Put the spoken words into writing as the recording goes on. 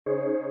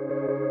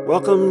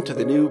Welcome to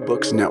the New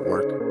Books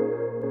Network.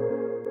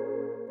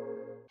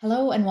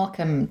 Hello and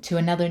welcome to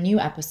another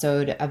new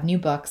episode of New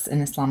Books in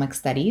Islamic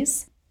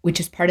Studies, which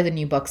is part of the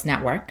New Books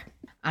Network.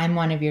 I'm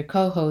one of your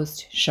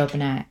co-hosts,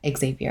 Shobana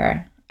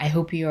Xavier. I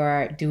hope you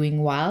are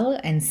doing well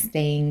and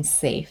staying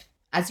safe.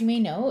 As you may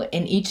know,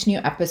 in each new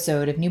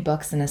episode of New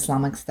Books in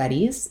Islamic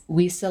Studies,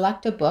 we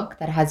select a book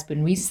that has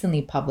been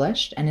recently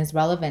published and is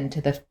relevant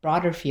to the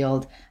broader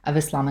field of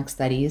Islamic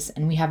studies,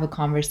 and we have a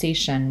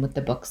conversation with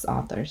the book's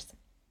authors.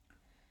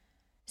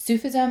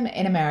 Sufism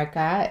in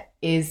America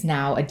is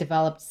now a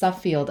developed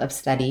subfield of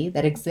study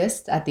that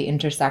exists at the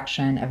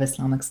intersection of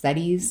Islamic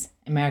studies,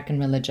 American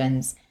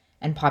religions,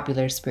 and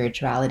popular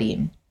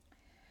spirituality.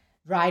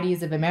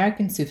 Varieties of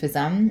American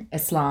Sufism,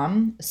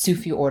 Islam,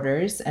 Sufi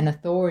orders, and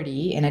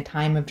authority in a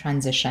time of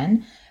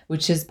transition,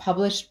 which is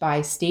published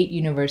by State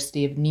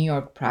University of New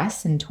York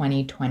Press in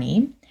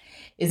 2020,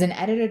 is an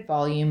edited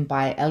volume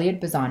by Elliot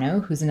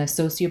Bazzano, who's an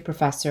associate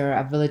professor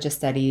of religious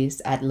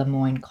studies at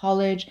Lemoyne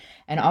College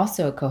and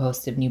also a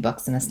co-host of New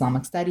Books in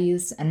Islamic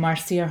Studies, and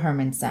Marcia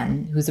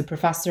Hermansen, who's a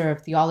professor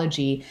of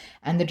theology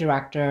and the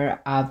director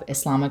of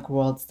Islamic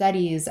World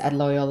Studies at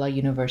Loyola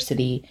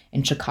University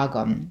in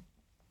Chicago.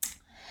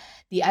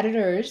 The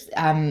editors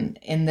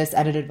in this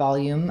edited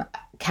volume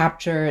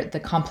capture the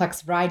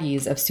complex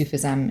varieties of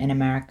Sufism in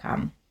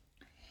America.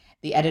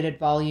 The edited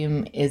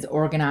volume is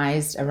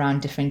organized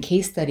around different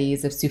case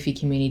studies of Sufi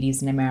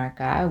communities in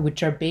America,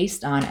 which are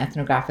based on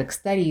ethnographic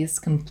studies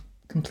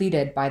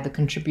completed by the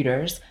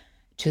contributors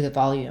to the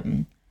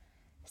volume.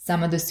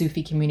 Some of the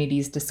Sufi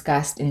communities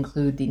discussed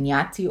include the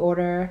Nyati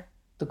order,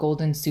 the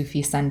Golden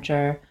Sufi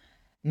Center,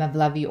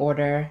 Mevlevi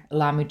order,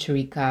 Alami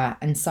Tariqa,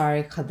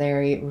 Ansari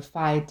Qadari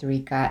Rufai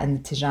Tariqa,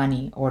 and the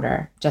Tijani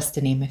order, just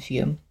to name a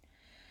few.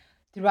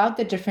 Throughout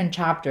the different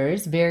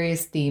chapters,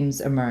 various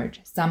themes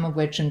emerge, some of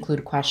which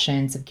include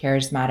questions of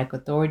charismatic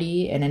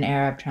authority in an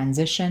era of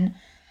transition,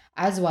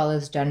 as well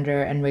as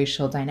gender and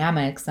racial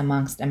dynamics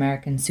amongst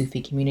American Sufi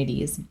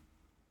communities.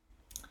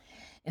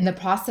 In the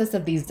process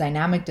of these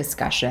dynamic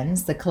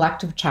discussions, the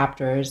collective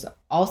chapters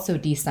also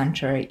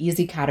decenter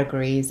easy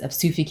categories of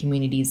Sufi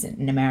communities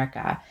in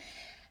America,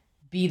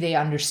 be they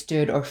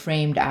understood or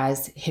framed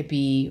as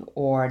hippie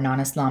or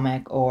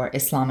non-Islamic or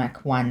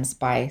Islamic ones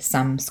by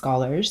some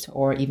scholars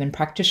or even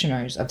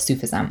practitioners of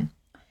Sufism.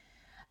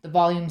 The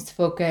volumes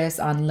focus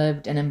on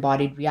lived and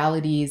embodied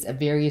realities of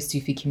various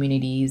Sufi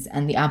communities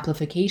and the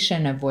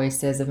amplification of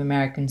voices of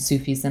American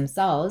Sufis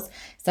themselves,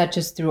 such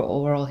as through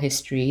oral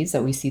histories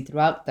that we see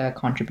throughout the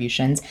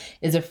contributions,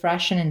 is a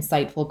fresh and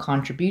insightful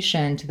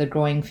contribution to the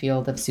growing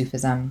field of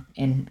Sufism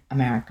in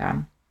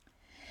America.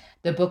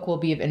 The book will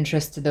be of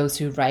interest to those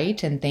who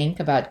write and think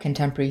about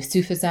contemporary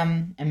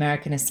Sufism,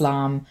 American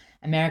Islam,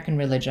 American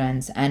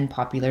religions, and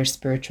popular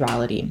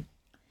spirituality.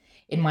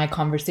 In my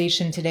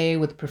conversation today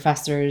with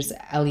Professors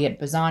Elliot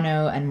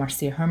Bazzano and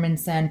Marcia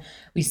Hermansen,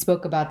 we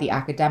spoke about the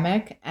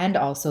academic and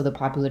also the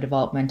popular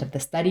development of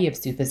the study of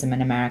Sufism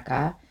in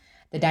America,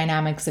 the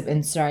dynamics of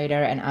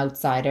insider and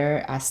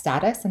outsider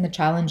status, and the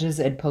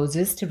challenges it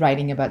poses to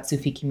writing about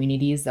Sufi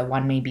communities that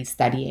one may be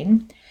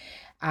studying,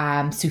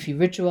 Sufi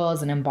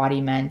rituals and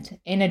embodiment,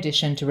 in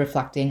addition to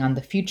reflecting on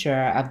the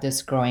future of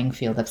this growing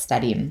field of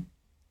study.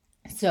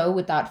 So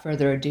without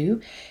further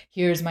ado,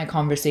 here's my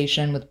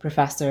conversation with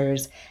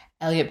Professors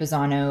Elliot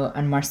Bazzano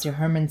and Marcia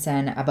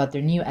Hermansen about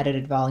their new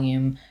edited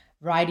volume,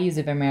 Varieties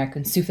of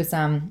American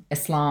Sufism,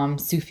 Islam,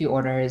 Sufi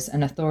Orders,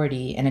 and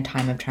Authority in a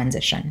Time of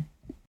Transition.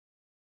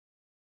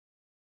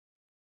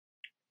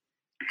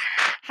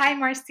 Hi,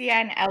 Marcia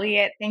and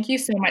Elliot. Thank you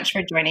so much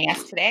for joining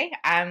us today.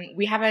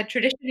 We have a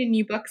tradition in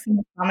New Books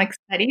in Islamic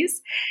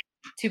Studies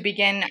to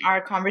begin our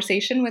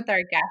conversation with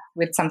our guests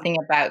with something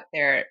about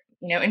their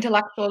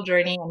intellectual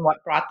journey and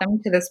what brought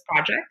them to this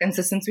project. And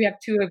so since we have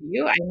two of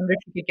you, I wonder if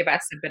you could give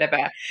us a bit of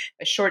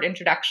a short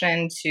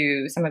introduction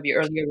to some of your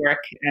earlier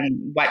work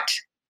and what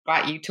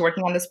got you to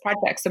working on this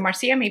project. So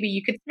Marcia, maybe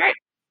you could start.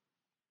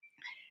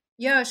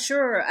 Yeah,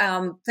 sure.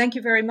 Thank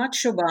you very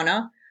much,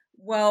 Shobana.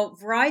 Well,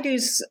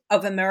 Varieties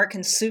of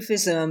American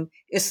Sufism,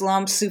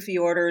 Islam, Sufi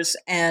Orders,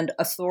 and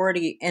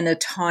Authority in a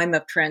Time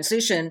of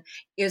Transition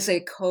is a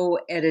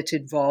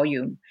co-edited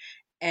volume.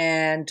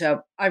 And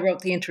I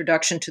wrote the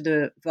introduction to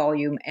the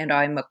volume, and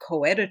I'm a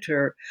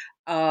co-editor.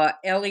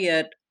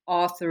 Elliot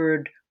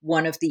authored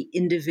one of the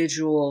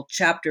individual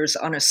chapters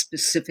on a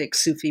specific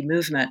Sufi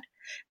movement.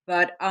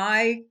 But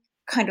I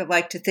kind of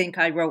like to think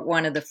I wrote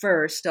one of the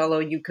first, although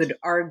you could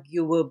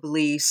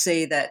arguably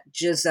say that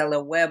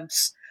Gisela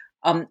Webb's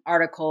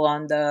article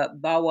on the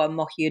Bawa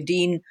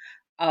Mohyeddin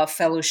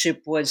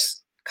Fellowship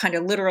was kind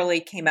of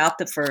literally came out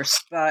the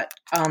first. But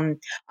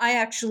I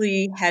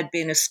actually had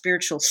been a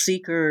spiritual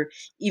seeker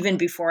even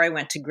before I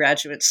went to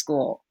graduate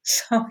school.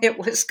 So it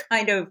was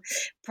kind of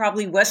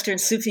probably Western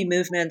Sufi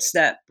movements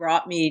that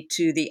brought me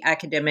to the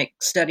academic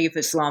study of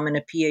Islam and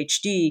a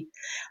PhD.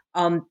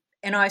 And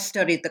I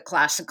studied the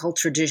classical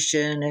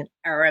tradition and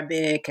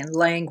Arabic and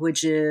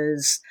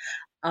languages.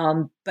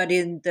 But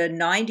in the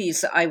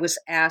 90s, I was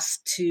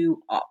asked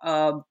to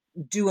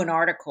do an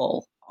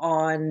article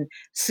on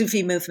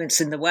Sufi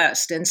movements in the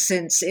West. And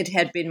since it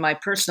had been my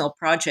personal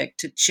project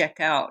to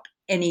check out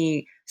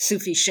any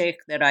Sufi sheikh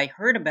that I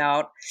heard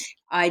about,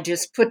 I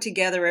just put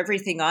together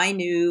everything I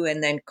knew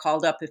and then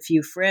called up a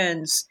few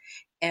friends.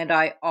 And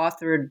I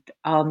authored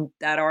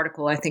that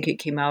article. I think it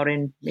came out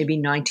in maybe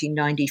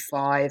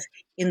 1995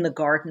 in the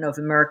Garden of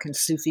American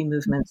Sufi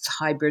Movements,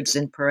 Hybrids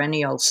and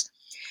Perennials.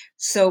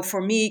 So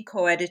for me,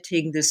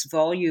 co-editing this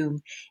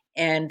volume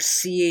and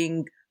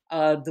seeing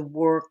the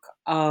work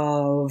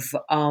of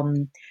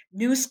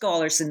new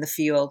scholars in the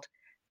field,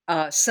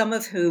 some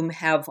of whom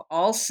have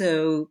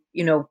also,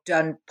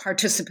 done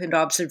participant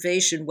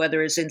observation,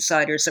 whether as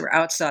insiders or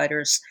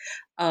outsiders,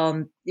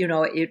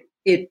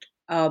 it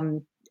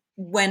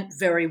went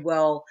very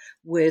well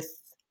with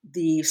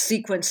the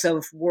sequence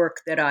of work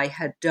that I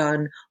had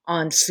done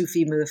on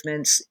Sufi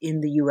movements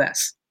in the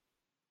U.S.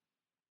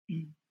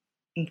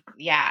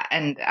 Yeah.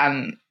 And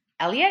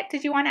Elliot,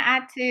 did you want to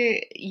add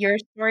to your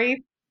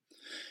story?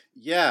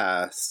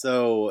 Yeah.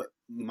 So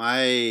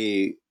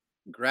my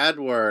grad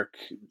work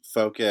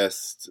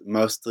focused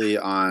mostly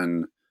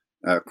on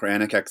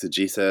Quranic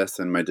exegesis,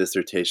 and my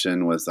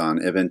dissertation was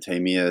on Ibn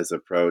Taymiyyah's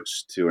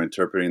approach to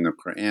interpreting the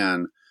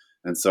Quran.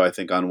 And so I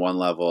think on one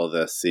level,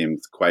 this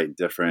seems quite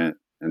different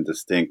and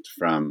distinct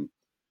from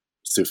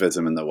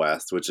Sufism in the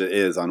West, which it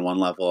is on one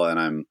level, and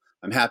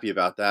I'm happy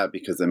about that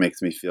because it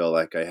makes me feel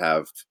like I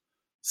have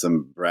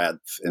some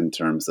breadth in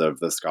terms of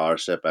the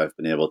scholarship I've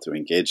been able to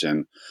engage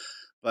in.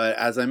 But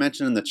as I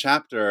mentioned in the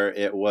chapter,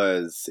 it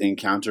was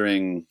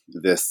encountering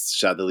this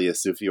Shadhiliya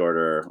Sufi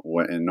order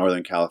in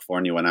Northern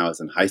California when I was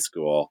in high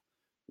school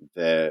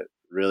that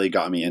really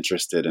got me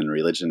interested in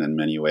religion in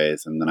many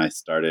ways. And then I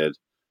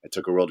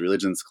took a world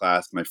religions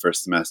class my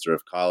first semester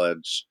of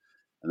college,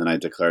 and then I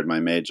declared my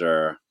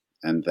major.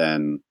 And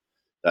then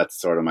that's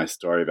sort of my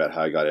story about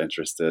how I got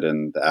interested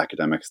in the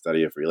academic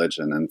study of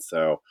religion. And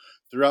so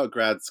throughout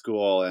grad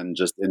school and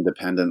just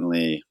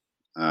independently,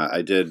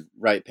 I did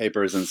write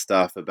papers and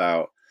stuff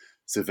about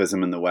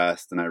Sufism in the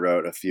West, and I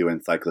wrote a few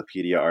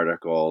encyclopedia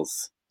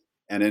articles.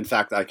 And in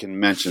fact, I can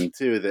mention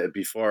too that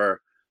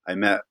before I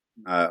met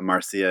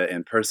Marcia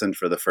in person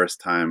for the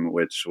first time,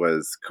 which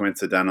was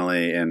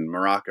coincidentally in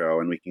Morocco,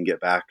 and we can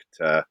get back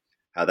to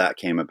how that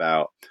came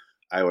about.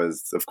 I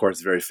was, of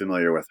course, very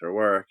familiar with her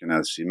work. And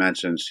as she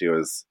mentioned, she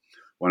was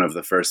one of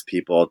the first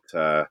people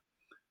to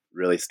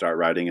really start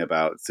writing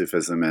about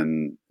Sufism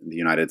in the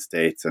United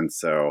States. And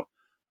so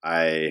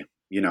I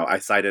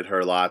cited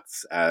her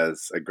lots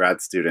as a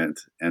grad student.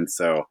 And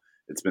so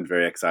it's been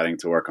very exciting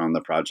to work on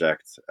the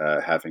project,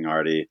 having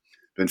already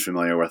been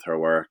familiar with her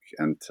work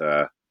and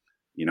to,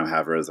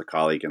 have her as a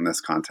colleague in this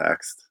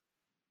context.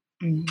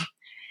 Mm-hmm.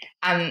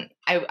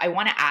 I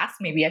want to ask,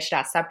 maybe I should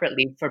ask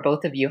separately for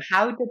both of you,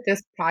 how did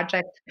this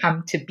project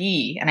come to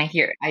be? And I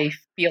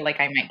feel like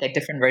I might get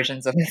different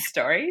versions of this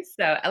story.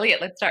 So Elliot,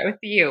 let's start with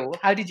you.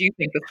 How did you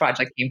think this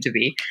project came to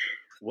be?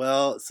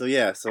 Well, so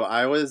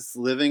I was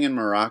living in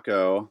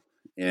Morocco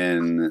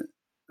in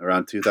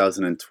around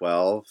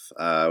 2012.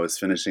 I was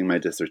finishing my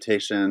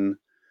dissertation,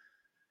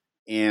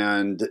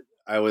 and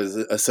I was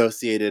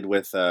associated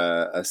with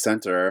a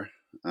center.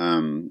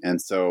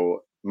 And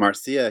so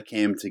Marcia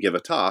came to give a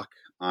talk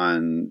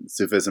on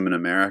Sufism in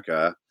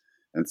America.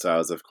 And so I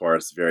was, of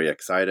course, very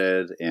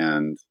excited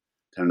and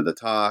attended the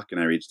talk.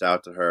 And I reached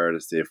out to her to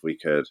see if we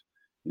could,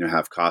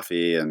 have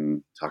coffee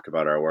and talk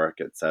about our work,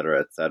 et cetera,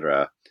 et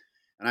cetera.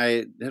 And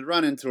I had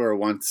run into her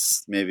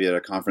once, maybe at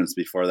a conference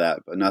before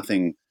that, but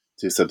nothing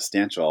too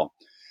substantial.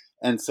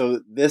 And so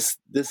this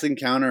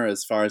encounter,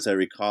 as far as I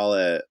recall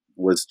it,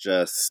 was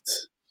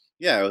just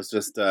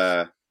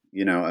a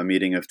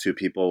meeting of two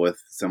people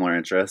with similar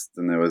interests,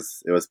 and it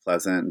was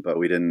pleasant, but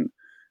we didn't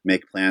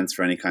make plans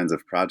for any kinds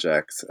of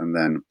projects. And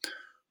then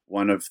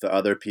one of the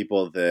other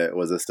people that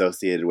was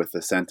associated with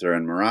the center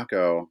in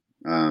Morocco,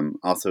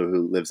 also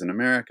who lives in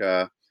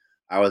America,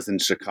 I was in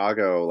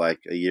Chicago like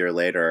a year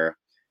later,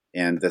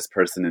 and this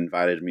person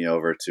invited me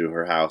over to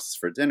her house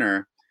for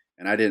dinner,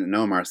 and I didn't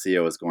know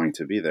Marcia was going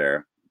to be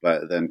there,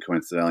 but then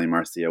coincidentally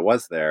Marcia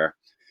was there.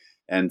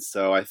 And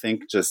so I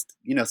think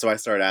so I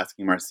started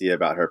asking Marcia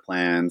about her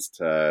plans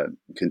to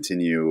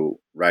continue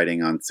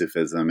writing on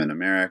Sufism in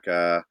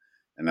America.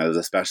 And I was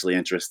especially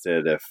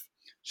interested if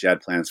she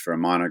had plans for a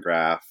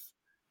monograph.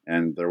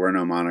 And there were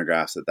no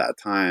monographs at that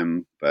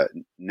time. But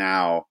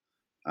now,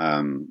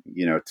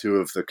 three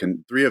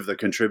of the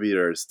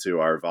contributors to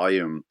our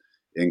volume,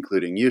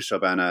 including you,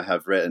 Shobana,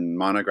 have written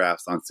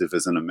monographs on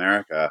Sufism in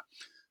America.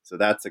 So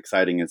that's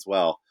exciting as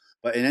well.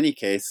 But in any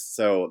case,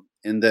 so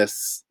in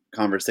this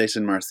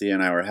conversation Marcia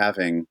and I were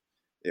having,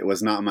 it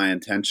was not my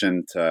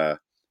intention to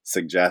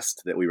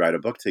suggest that we write a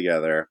book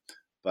together,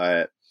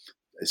 but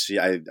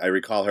I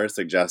recall her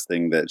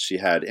suggesting that she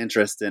had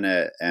interest in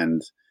it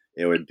and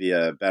it would be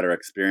a better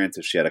experience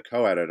if she had a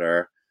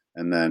co-editor.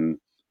 And then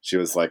she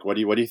was like, what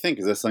do you think?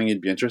 Is this something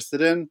you'd be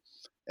interested in?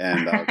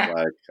 And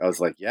I was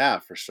like, yeah,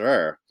 for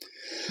sure.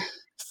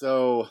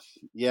 So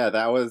yeah,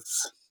 that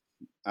was,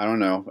 I don't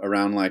know,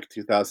 around like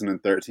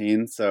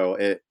 2013. So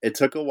it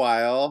took a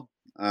while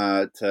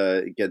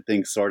to get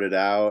things sorted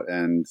out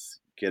and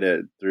get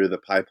it through the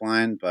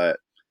pipeline, but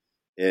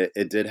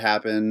it did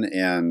happen,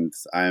 and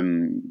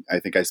I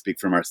think I speak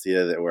for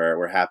Marcia that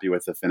we're happy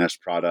with the finished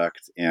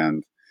product,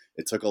 and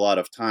it took a lot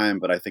of time,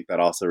 but I think that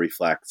also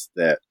reflects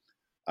that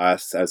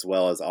us, as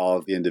well as all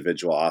of the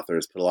individual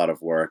authors, put a lot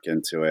of work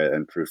into it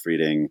and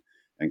proofreading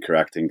and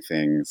correcting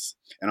things.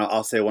 And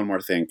I'll say one more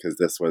thing, because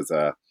this was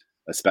a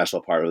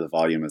special part of the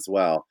volume as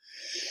well,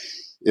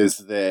 is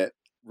that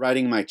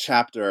writing my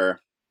chapter,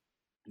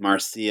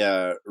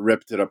 Marcia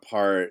ripped it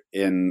apart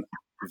in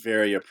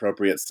very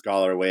appropriate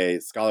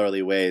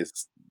scholarly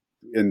ways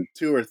in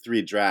 2 or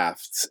 3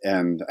 drafts.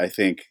 And I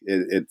think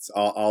it's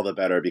all the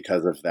better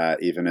because of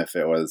that, even if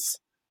it was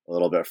a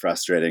little bit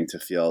frustrating to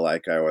feel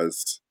like I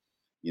was,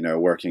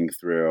 working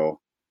through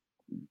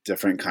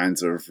different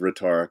kinds of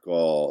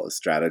rhetorical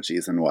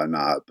strategies and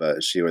whatnot.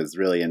 But she was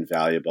really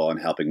invaluable in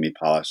helping me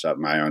polish up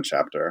my own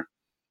chapter.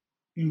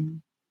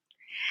 Mm.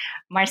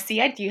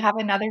 Marcia, do you have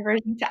another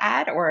version to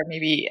add, or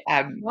maybe?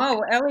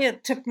 Well,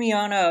 Elliot took me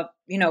on a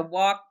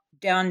walk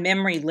down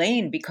memory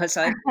lane, because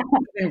I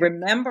even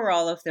remember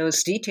all of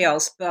those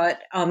details. But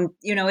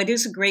it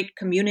is a great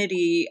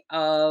community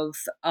of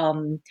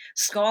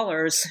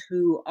scholars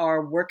who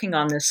are working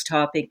on this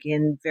topic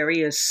in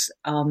various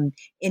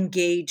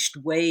engaged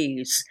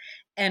ways.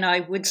 And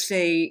I would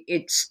say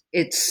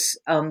it's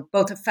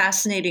both a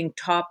fascinating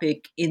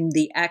topic in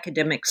the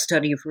academic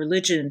study of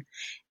religion,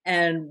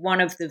 and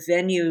one of the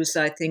venues,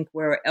 I think,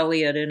 where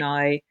Elliot and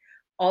I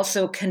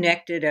also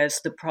connected as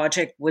the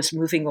project was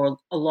moving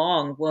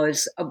along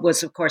was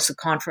of course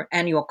the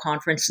annual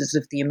conferences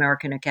of the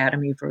American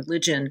Academy of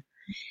Religion.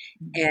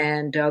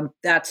 And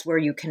that's where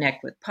you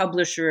connect with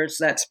publishers.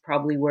 That's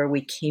probably where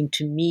we came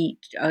to meet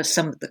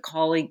some of the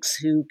colleagues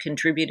who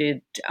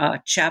contributed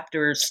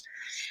chapters.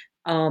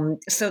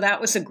 So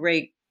that was a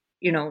great,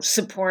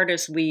 support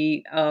as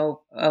we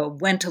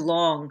went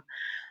along.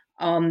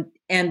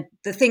 And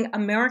the thing,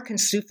 American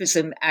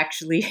Sufism,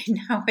 actually,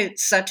 now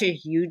it's such a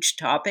huge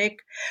topic.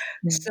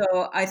 Mm-hmm.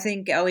 So I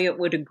think Elliot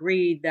would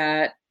agree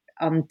that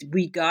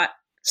we got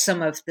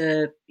some of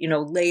the,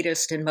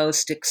 latest and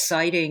most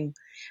exciting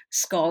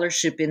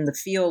scholarship in the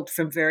field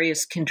from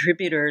various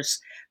contributors.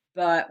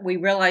 But we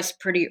realized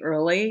pretty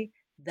early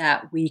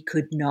that we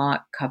could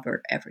not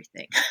cover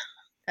everything.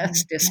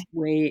 That's just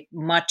way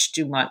much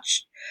too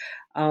much.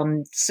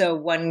 So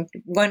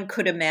one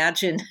could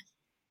imagine,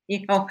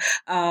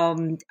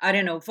 I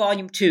don't know,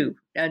 volume 2.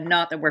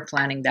 Not that we're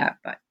planning that,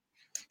 but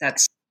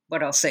that's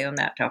what I'll say on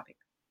that topic.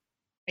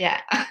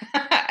 Yeah,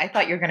 I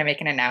thought you were going to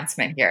make an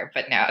announcement here,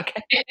 but no.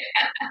 Okay.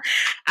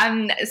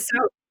 So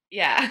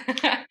yeah,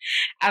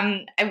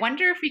 I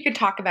wonder if we could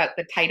talk about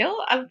the title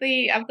of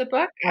the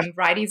book,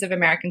 Varieties of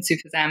American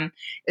Sufism,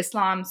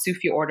 Islam,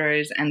 Sufi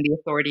Orders, and the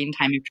Authority in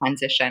Time of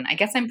Transition. I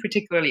guess I'm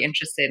particularly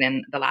interested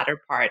in the latter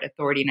part,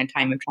 Authority in a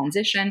Time of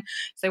Transition.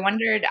 So I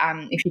wondered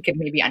if you could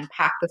maybe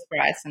unpack this for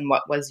us, and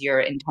what was your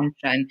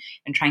intention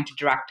in trying to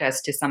direct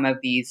us to some of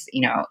these,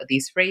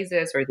 these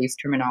phrases or these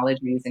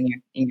terminologies in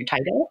your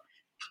title.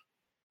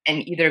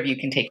 And either of you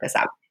can take this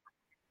up.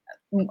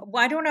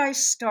 Why don't I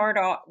start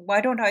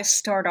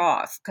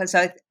off? Because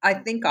I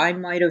think I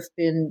might have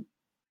been,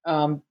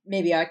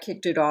 maybe I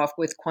kicked it off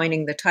with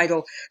coining the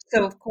title.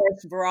 So, of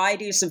course,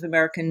 Varieties of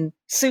American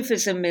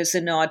Sufism is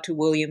a nod to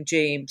William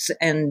James,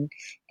 and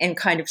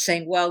kind of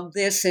saying, well,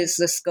 this is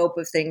the scope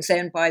of things.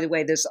 And by the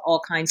way, there's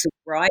all kinds of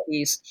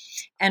varieties.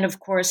 And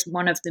of course,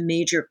 one of the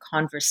major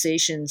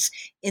conversations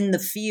in the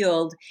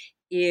field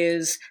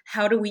is,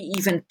 how do we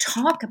even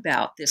talk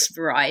about this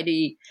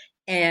variety,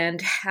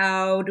 and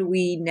how do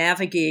we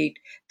navigate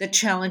the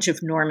challenge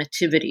of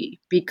normativity?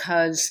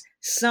 Because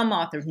some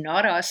authors,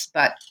 not us,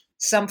 but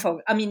some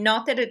folks,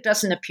 not that it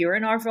doesn't appear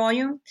in our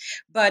volume,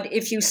 but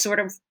if you sort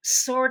of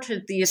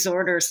sorted these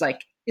orders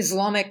like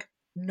Islamic,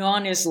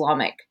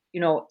 non-Islamic,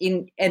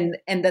 and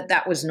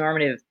that was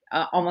normative.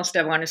 Almost,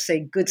 I want to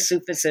say, good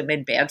Sufism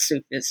and bad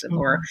Sufism,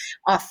 or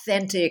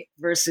authentic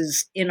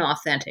versus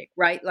inauthentic,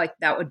 right? Like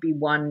that would be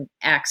one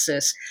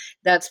axis.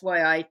 That's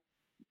why I,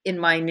 in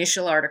my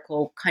initial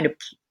article, kind of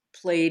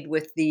played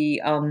with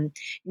the,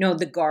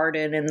 the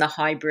garden and the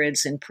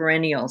hybrids and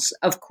perennials.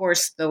 Of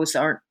course, those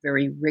aren't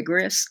very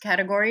rigorous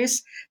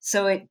categories,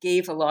 so it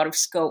gave a lot of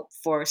scope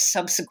for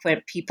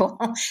subsequent people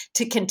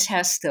to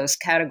contest those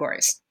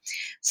categories.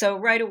 So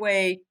right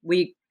away,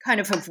 we kind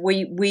of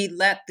we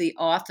let the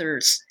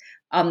authors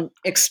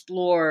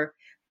explore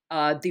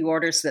the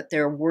orders that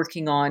they're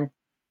working on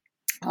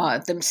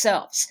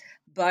themselves.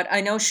 But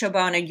I know,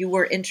 Shabana, you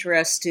were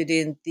interested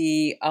in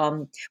the,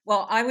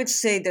 I would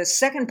say the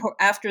second part,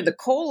 after the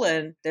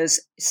colon, there's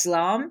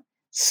Islam,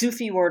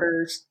 Sufi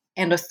orders,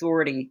 and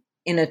authority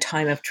in a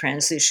time of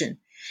transition.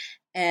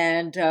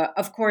 And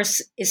of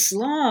course,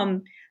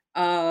 Islam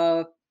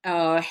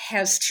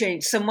has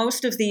changed. So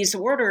most of these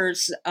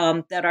orders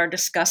that are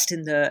discussed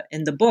in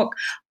the book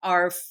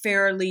are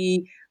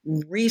fairly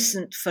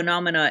recent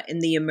phenomena in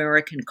the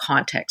American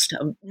context.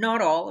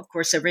 Not all, of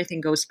course,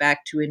 everything goes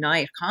back to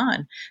Inayat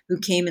Khan, who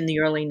came in the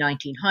early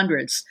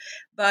 1900s.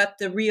 But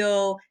the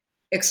real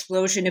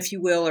explosion, if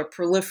you will, or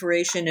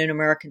proliferation in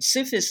American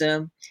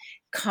Sufism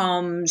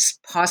comes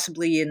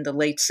possibly in the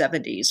late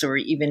 70s or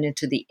even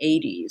into the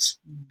 80s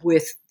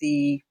with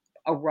the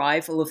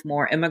arrival of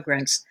more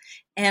immigrants.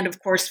 And of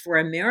course, for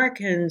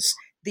Americans,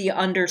 the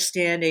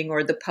understanding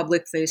or the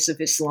public face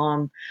of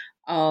Islam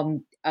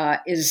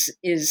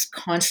is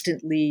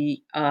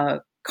constantly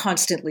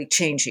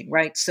changing,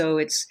 right? So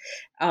it's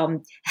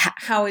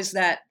how is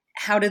that?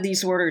 How do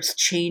these orders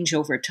change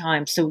over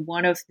time? So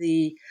one of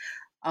the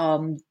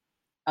um,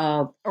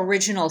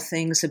 original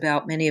things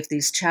about many of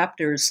these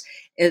chapters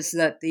is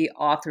that the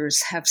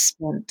authors have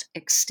spent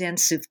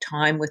extensive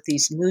time with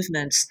these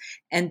movements,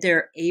 and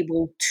they're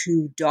able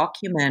to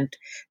document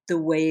the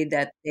way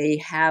that they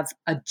have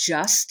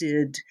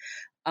adjusted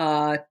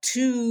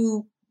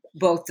to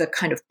both the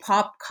kind of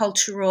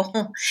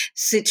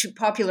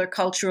popular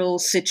cultural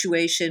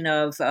situation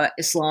of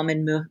Islam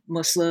and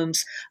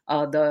Muslims,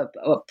 the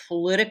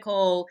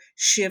political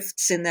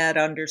shifts in that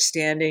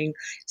understanding.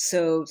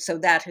 So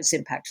that has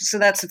impacted. So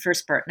that's the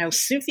first part. Now,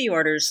 Sufi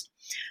orders,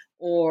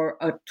 or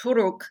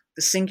turuk,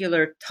 the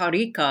singular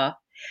tariqa.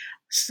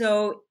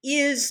 So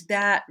is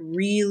that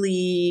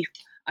really,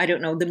 I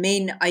don't know, the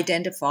main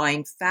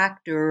identifying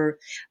factor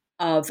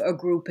of a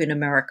group in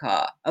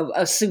America, of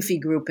a Sufi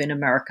group in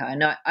America?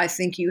 And I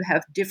think you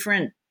have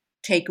different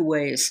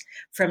takeaways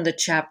from the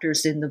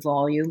chapters in the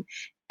volume.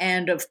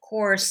 And of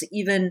course,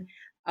 even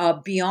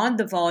beyond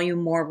the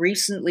volume, more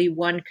recently,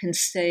 one can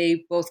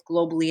say both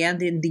globally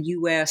and in the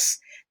US,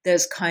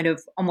 there's kind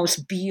of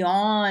almost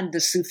beyond the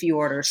Sufi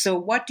order. So,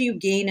 what do you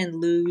gain and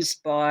lose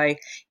by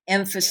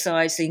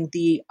emphasizing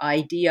the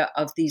idea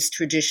of these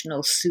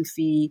traditional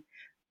Sufi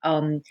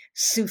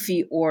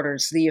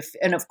orders?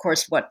 And of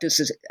course, what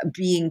does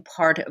being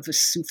part of a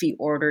Sufi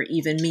order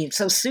even mean?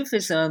 So,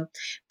 Sufism,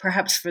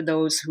 perhaps for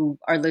those who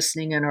are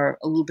listening and are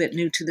a little bit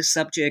new to the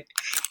subject,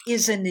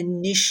 is an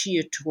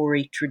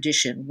initiatory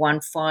tradition. One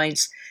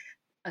finds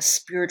a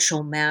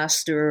spiritual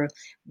master,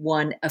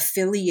 one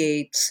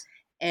affiliates,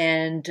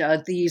 and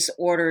these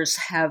orders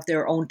have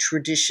their own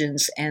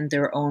traditions and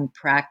their own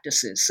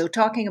practices. So,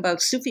 talking about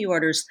Sufi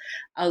orders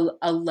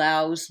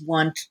allows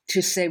one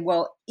to say,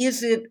 well,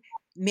 is it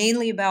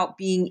mainly about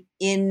being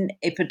in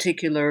a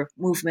particular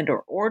movement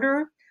or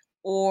order,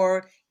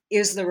 or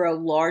is there a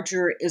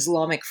larger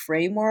Islamic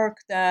framework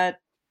that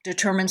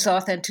determines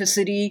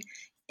authenticity?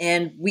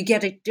 And we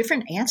get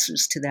different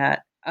answers to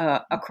that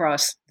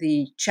across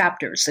the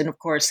chapters. And of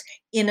course,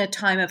 in a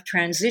time of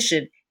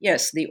transition,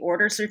 yes, the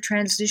orders are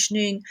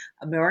transitioning,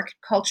 American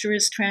culture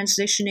is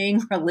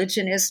transitioning,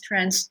 religion is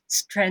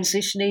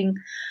transitioning,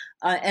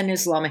 and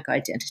Islamic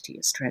identity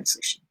is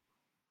transitioning.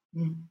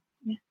 Mm.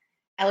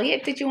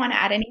 Elliot, did you want to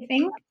add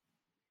anything?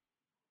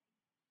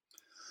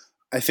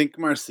 I think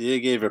Marcia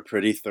gave a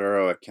pretty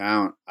thorough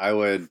account. I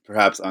would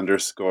perhaps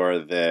underscore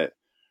that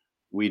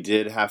we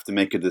did have to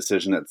make a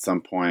decision at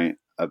some point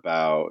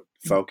about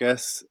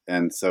focus.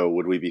 And so,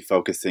 would we be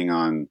focusing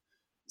on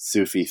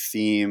Sufi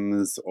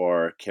themes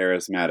or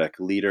charismatic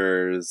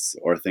leaders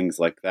or things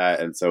like that?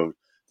 And so,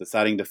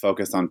 deciding to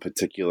focus on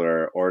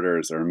particular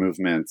orders or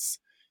movements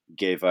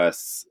gave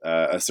us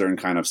a certain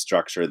kind of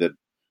structure that,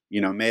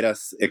 made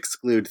us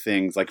exclude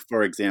things like,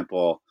 for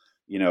example,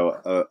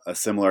 a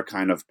similar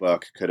kind of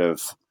book could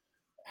have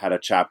had a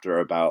chapter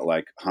about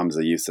like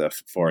Hamza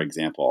Yusuf, for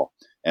example.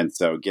 And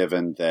so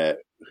given that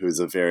who's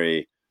a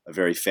very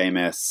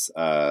famous,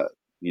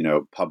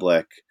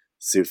 public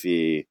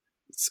Sufi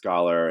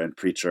scholar and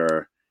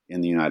preacher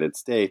in the United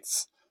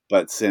States,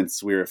 but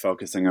since we were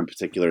focusing on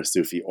particular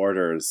Sufi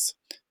orders,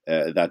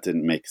 that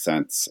didn't make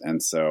sense.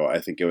 And so I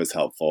think it was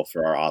helpful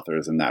for our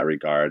authors in that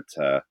regard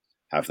to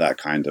have that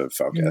kind of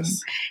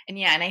focus. And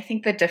I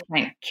think the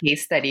different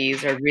case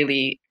studies are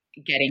really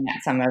getting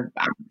at some of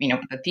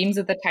the themes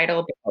of the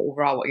title, but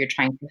overall what you're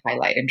trying to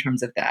highlight in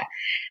terms of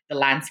the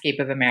landscape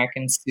of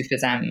American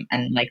Sufism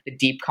and like the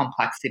deep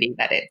complexity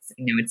that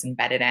it's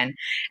embedded in.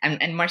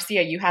 And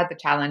Marcia, you had the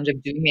challenge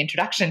of doing the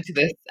introduction to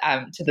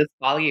this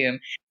volume.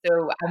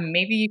 So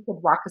maybe you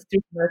could walk us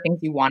through some of the things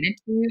you wanted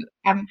to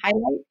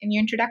highlight in your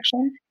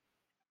introduction,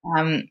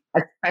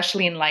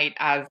 especially in light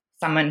of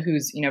someone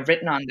who's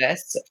written on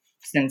this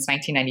since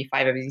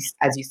 1995,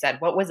 as you said.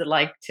 What was it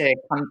like to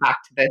come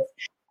back to this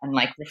and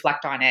like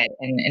reflect on it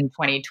in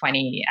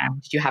 2020?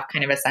 Did you have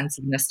kind of a sense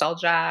of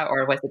nostalgia,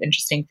 or was it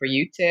interesting for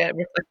you to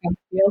reflect on the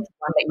field,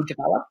 one that you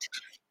developed?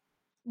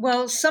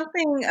 Well,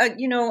 something,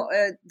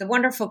 the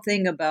wonderful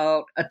thing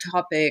about a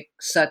topic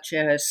such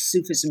as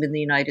Sufism in the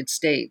United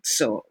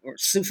States or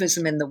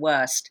Sufism in the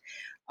West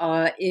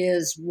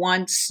is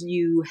once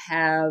you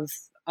have,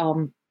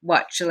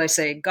 what shall I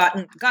say,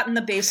 gotten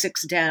the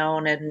basics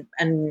down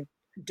and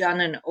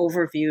done an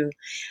overview,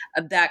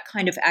 that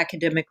kind of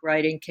academic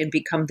writing can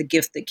become the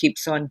gift that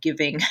keeps on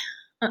giving,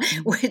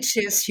 which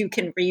is you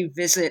can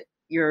revisit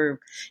your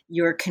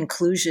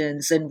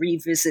conclusions and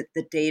revisit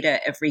the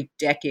data every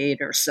decade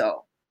or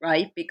so,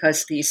 right?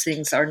 Because these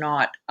things are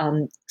not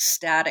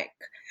static.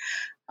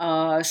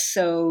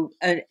 So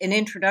an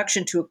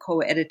introduction to a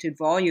co-edited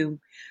volume,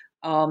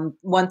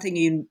 one thing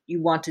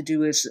you want to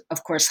do is,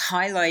 of course,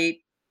 highlight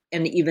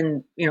and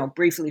even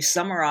briefly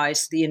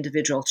summarize the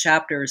individual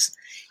chapters.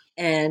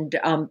 and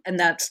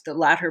that's the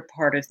latter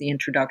part of the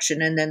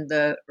introduction. And then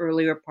the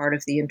earlier part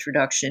of the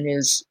introduction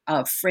is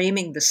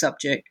framing the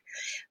subject.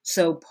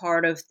 So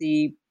part of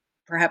the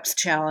perhaps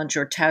challenge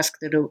or task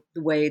that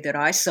the way that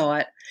I saw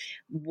it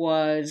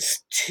was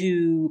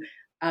to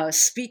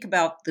speak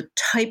about the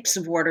types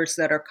of orders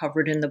that are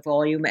covered in the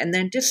volume, and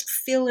then just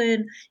fill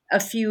in a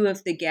few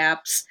of the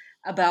gaps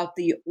about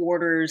the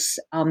orders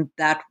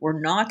that were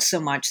not so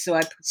much. So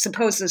I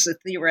suppose there's a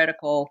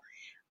theoretical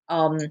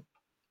um,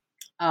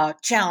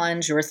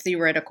 challenge or a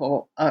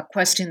theoretical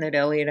question that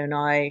Elliot and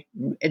I,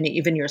 and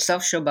even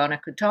yourself,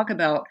 Shobana, could talk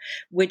about,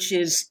 which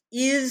is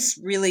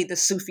really the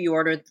Sufi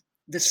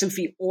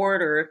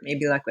order,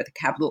 maybe like with a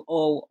capital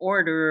O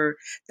order,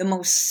 the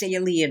most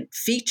salient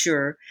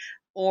feature,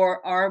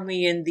 or are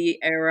we in the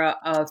era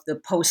of the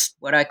post,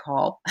 what I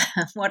call,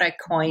 what I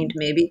coined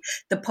maybe,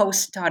 the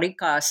post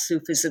Tariqa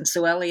Sufism?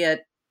 So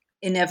Elliot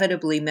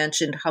inevitably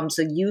mentioned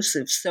Hamza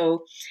Yusuf.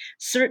 So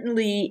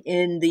certainly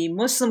in the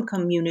Muslim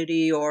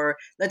community, or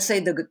let's say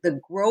the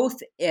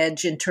growth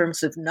edge in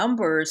terms of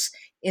numbers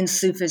in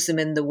Sufism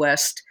in the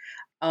West,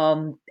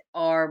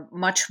 are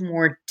much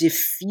more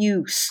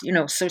diffuse.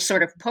 So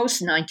sort of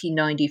post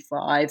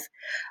 1995,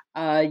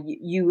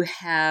 you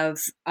have,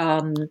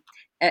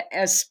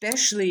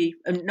 especially,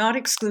 not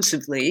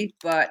exclusively,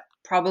 but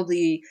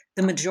probably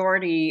the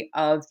majority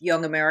of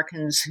young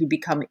Americans who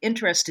become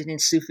interested in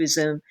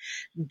Sufism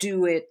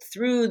do it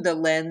through the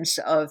lens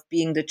of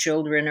being the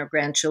children or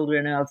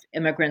grandchildren of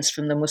immigrants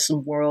from the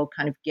Muslim world,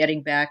 kind of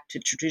getting back to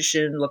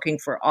tradition, looking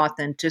for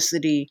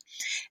authenticity,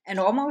 and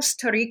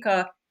almost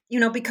tariqa,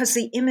 because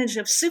the image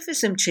of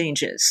Sufism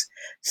changes.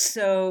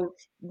 So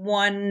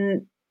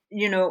one,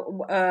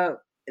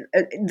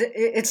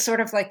 it's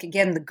sort of like,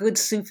 again, the good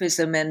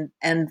Sufism,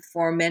 and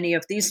for many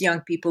of these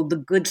young people, the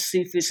good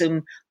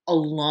Sufism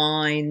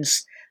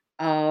aligns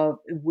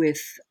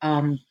with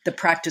the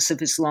practice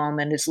of Islam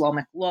and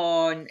Islamic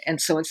law,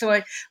 and so on.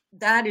 So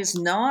that is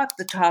not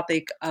the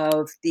topic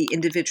of the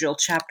individual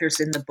chapters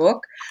in the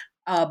book,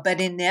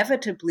 but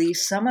inevitably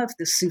some of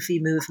the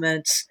Sufi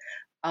movements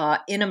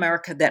in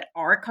America that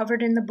are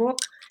covered in the book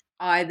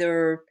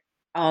either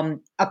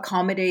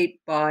accommodate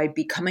by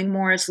becoming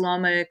more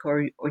Islamic,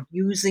 or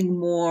using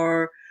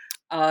more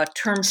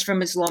terms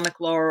from Islamic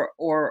law,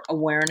 or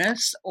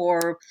awareness,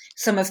 or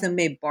some of them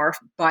may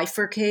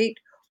bifurcate,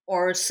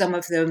 or some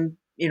of them,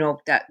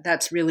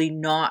 that's really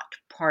not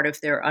part of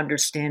their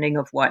understanding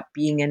of what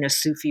being in a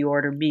Sufi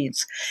order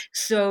means.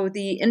 So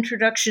the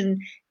introduction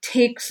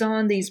takes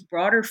on these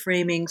broader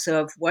framings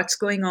of what's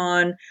going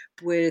on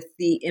with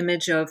the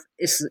image of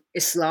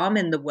Islam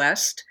in the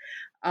West,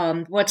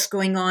 what's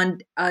going on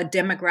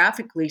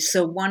demographically.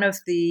 So one of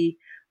the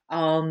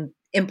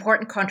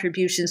important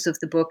contributions of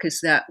the book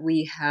is that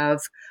we have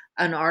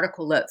an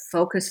article that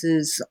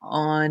focuses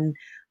on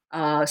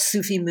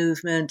Sufi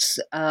movements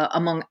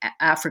among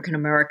African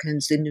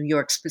Americans in New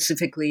York,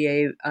 specifically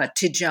a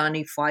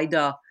Tijani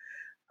Faida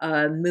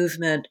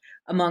movement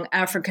among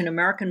African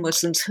American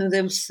Muslims, who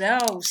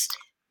themselves,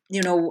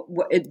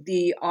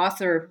 the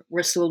author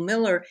Rasul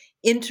Miller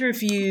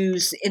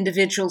interviews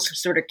individuals who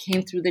sort of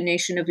came through the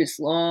Nation of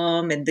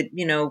Islam and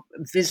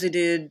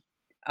visited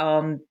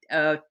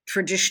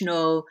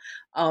traditional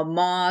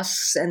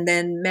mosques, and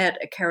then met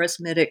a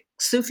charismatic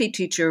Sufi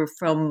teacher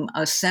from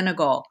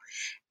Senegal,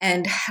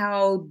 and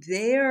how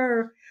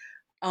their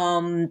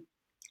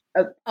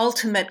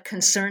ultimate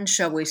concern,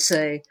 shall we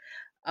say,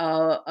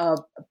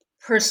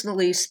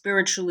 personally,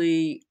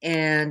 spiritually,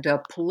 and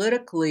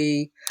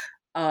politically,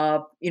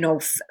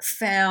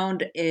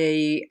 found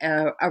a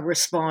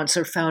response,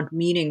 or found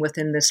meaning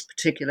within this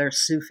particular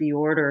Sufi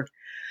order.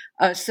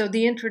 So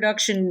the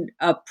introduction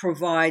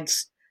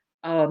provides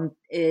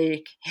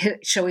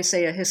shall we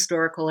say, a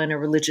historical and a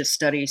religious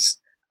studies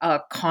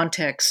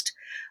context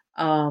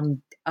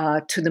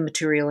to the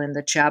material in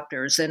the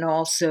chapters, and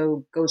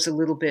also goes a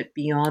little bit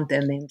beyond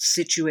them in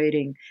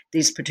situating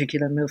these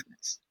particular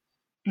movements.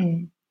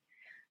 Mm.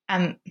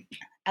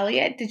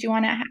 Elliot, did you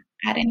want to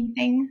add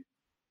anything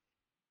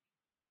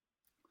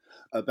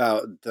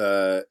about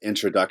the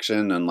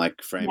introduction and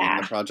like framing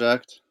the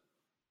project?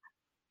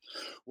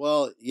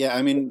 Well, yeah,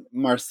 I mean,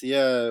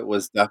 Marcia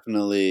was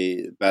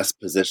definitely best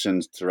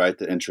positioned to write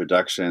the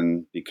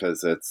introduction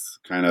because it's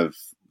kind of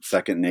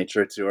second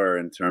nature to her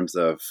in terms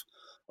of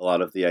a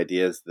lot of the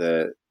ideas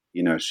that,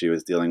 she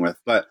was dealing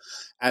with. But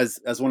as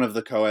one of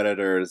the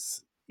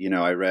co-editors,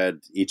 I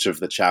read each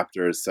of the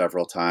chapters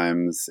several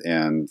times,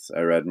 and I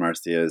read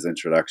Marcia's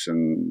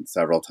introduction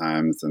several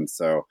times. And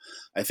so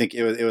I think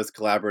it was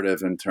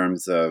collaborative in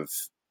terms of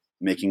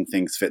making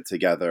things fit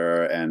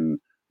together and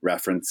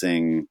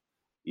referencing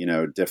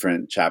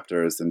different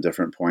chapters and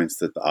different points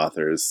that the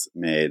authors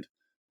made.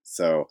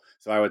 So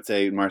I would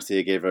say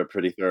Marcia gave a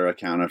pretty thorough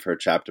account of her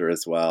chapter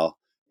as well,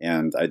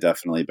 and I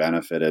definitely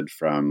benefited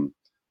from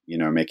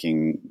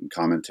making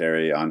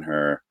commentary on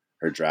her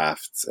her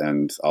drafts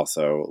and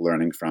also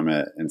learning from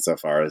it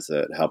insofar as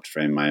it helped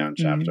frame my own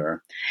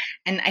chapter.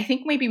 And I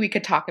think maybe we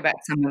could talk about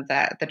some of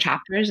the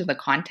chapters and the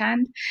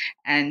content.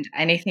 And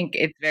I think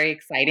it's very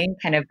exciting,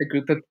 kind of the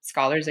group of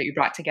scholars that you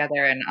brought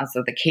together, and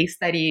also the case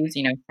studies,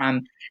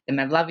 from the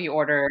Mevlevi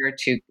order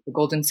to the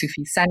Golden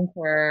Sufi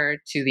Center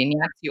to the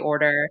Inyasi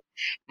order.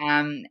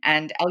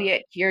 And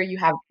Elliot, here you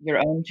have your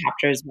own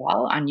chapter as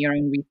well on your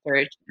own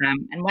research.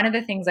 And one of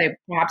the things I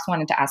perhaps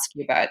wanted to ask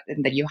you about,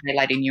 and that you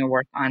highlight in your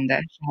work on the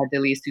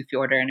Shahadili Sufi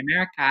order in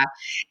America,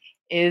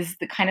 is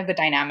the kind of the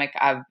dynamic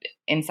of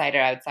insider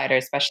outsider,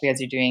 especially as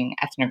you're doing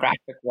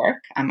ethnographic work,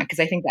 because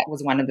I think that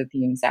was one of the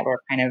themes that were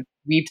kind of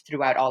weaved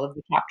throughout all of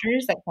the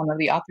chapters that some of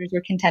the authors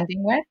were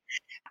contending with.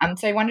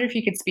 So I wonder if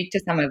you could speak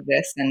to some of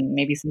this and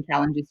maybe some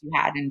challenges you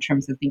had in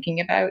terms of thinking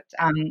about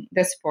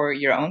this for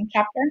your own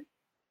chapter.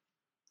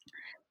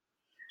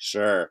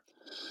 Sure.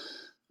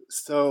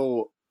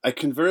 So I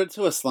converted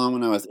to Islam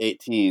when I was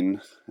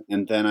 18,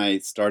 and then I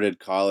started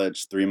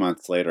college 3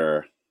 months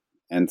later.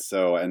 And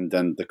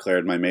then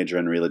declared my major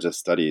in religious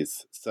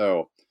studies.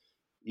 So,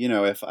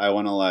 if I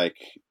want to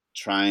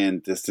try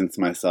and distance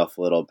myself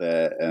a little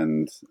bit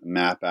and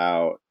map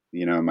out,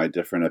 my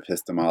different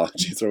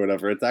epistemologies or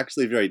whatever, it's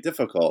actually very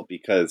difficult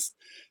because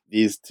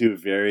these two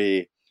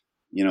very,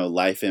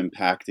 life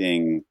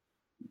impacting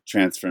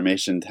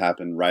transformations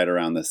happened right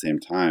around the same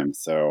time.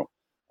 So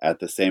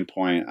at the same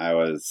point, I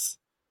was,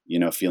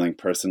 feeling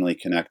personally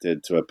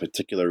connected to a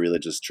particular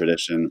religious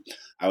tradition.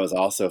 I was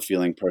also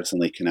feeling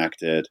personally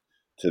connected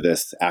to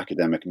this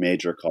academic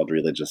major called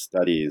religious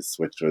studies,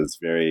 which was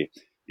very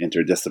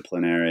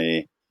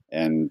interdisciplinary.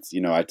 And,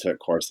 I took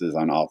courses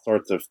on all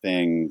sorts of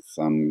things,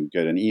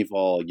 good and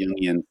evil,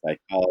 Jungian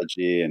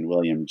psychology, and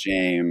William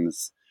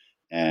James,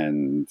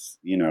 and,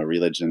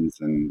 religions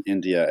in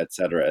India, et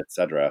cetera, et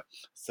cetera.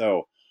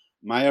 So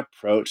my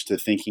approach to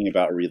thinking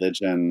about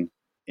religion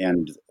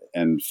and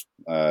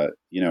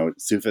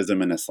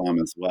Sufism and Islam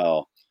as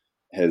well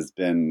has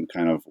been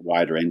kind of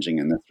wide ranging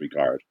in this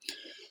regard.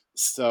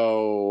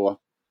 So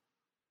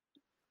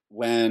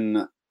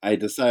when I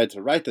decided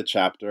to write the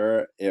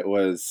chapter, it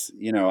was,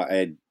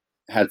 I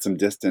had some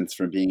distance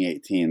from being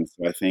 18.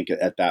 So I think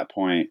at that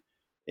point,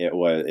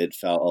 it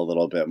felt a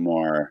little bit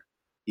more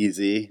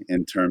easy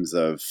in terms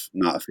of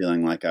not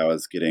feeling like I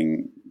was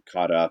getting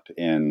caught up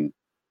in,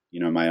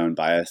 my own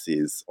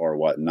biases or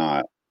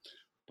whatnot.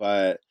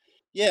 But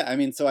yeah, I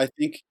mean, so I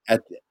think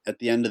at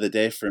the end of the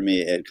day, for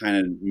me, it kind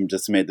of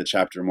just made the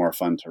chapter more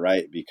fun to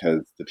write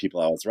because the people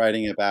I was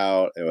writing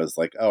about, it was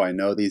like, oh, I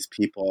know these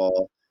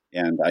people,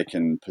 and I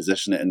can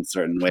position it in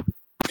certain ways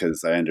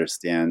because I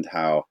understand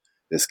how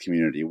this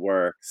community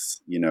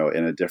works, in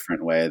a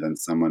different way than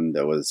someone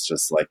that was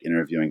just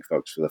interviewing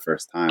folks for the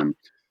first time.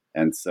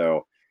 And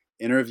so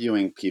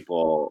interviewing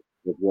people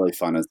was really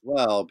fun as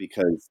well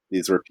because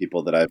these were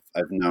people that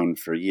I've known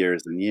for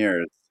years and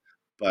years,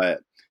 but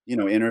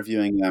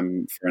interviewing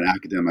them for an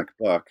academic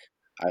book,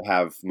 I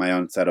have my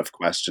own set of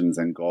questions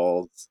and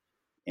goals,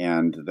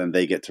 and then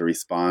they get to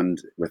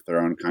respond with their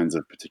own kinds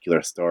of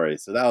particular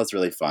stories. So that was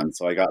really fun.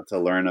 So I got to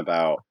learn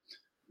about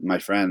my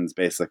friends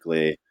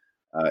basically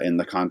in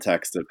the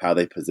context of how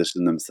they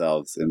position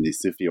themselves in these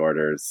Sufi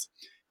orders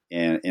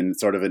and in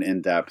sort of an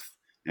in-depth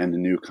and a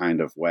new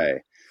kind of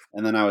way.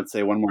 And then I would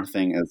say one more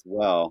thing as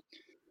well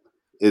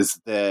is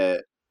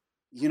that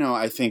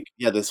I think,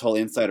 this whole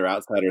insider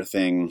outsider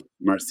thing,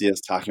 Marcia's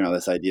talking about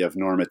this idea of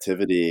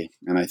normativity.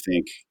 And I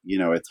think,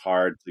 it's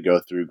hard to go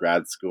through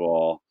grad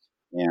school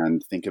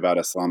and think about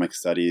Islamic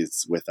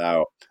studies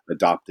without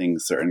adopting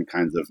certain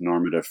kinds of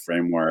normative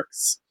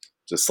frameworks,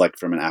 just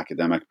from an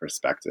academic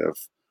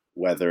perspective,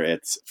 whether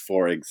it's,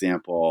 for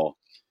example,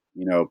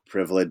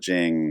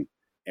 privileging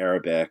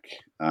Arabic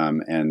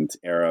and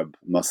Arab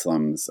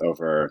Muslims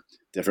over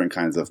different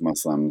kinds of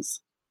Muslims.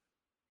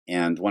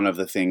 And one of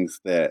the things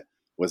that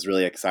was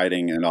really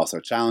exciting and also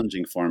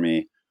challenging for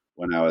me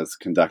when I was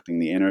conducting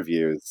the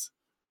interviews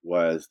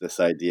was this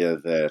idea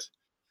that,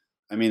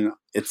 I mean,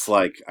 it's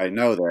I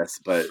know this,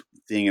 but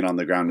seeing it on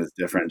the ground is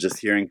different. Just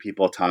hearing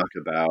people talk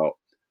about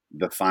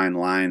the fine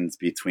lines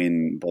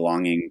between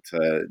belonging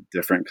to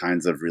different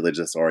kinds of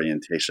religious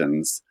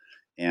orientations.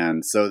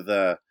 And so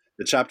the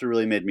chapter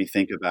really made me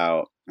think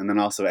about, and then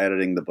also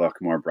editing the book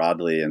more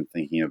broadly and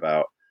thinking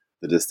about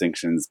the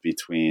distinctions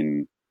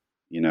between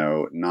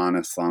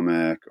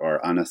non-Islamic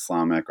or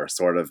un-Islamic or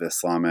sort of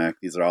Islamic.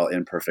 These are all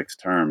imperfect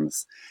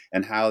terms,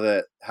 and how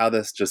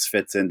this just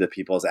fits into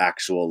people's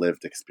actual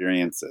lived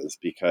experiences.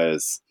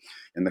 Because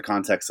in the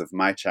context of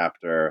my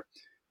chapter,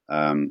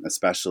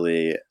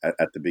 especially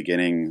at the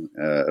beginning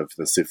of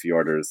the Sufi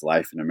order's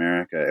life in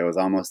America, it was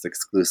almost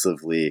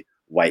exclusively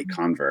white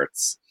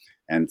converts.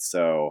 And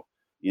so,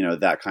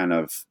 that kind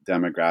of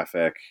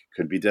demographic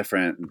could be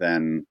different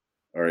than,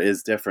 or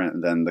is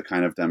different than the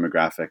kind of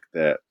demographic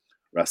that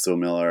Russell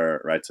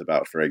Miller writes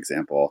about, for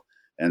example.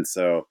 And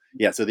so,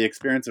 so the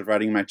experience of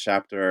writing my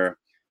chapter,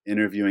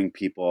 interviewing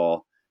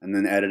people, and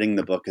then editing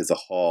the book as a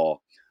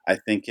whole, I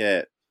think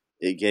it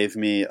gave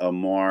me a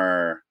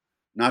more,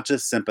 not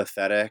just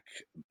sympathetic,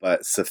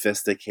 but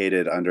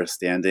sophisticated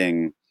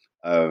understanding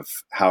of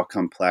how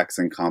complex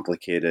and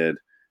complicated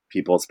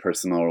people's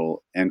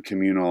personal and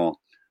communal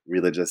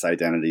religious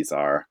identities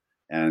are.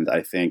 And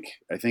I think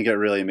it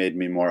really made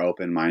me more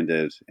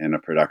open-minded in a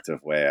productive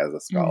way as a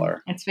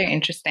scholar. It's very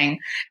interesting.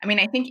 I mean,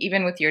 I think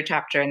even with your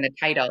chapter and the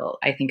title,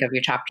 I think of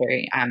your chapter,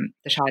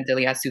 the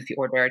Shahadiliya Sufi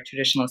Order,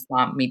 Traditional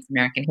Islam Meets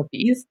American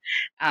Hippies,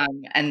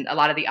 and a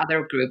lot of the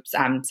other groups,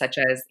 such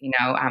as,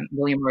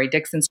 William Roy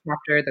Dixon's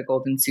chapter, the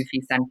Golden Sufi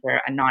Center,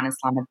 a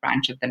non-Islamic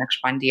branch of the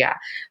Naqshbandiya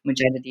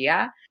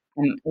Mujahidiyya.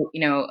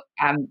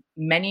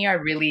 Many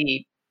are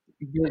really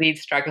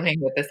struggling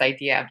with this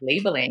idea of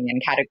labeling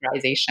and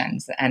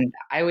categorizations. And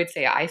I would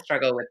say I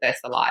struggle with this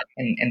a lot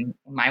in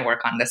my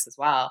work on this as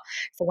well.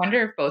 So I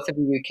wonder if both of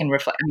you can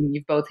reflect. I mean,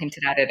 you've both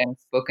hinted at it and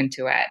spoken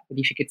to it, but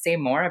if you could say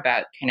more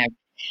about kind of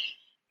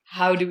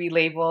how do we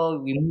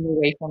label, we move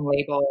away from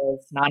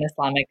labels,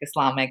 non-Islamic,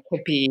 Islamic,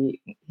 hippie,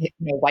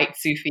 white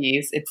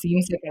Sufis. It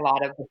seems like a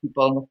lot of the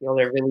people in the field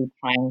are really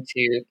trying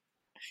to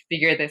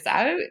figure this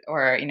out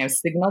or,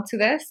 signal to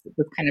this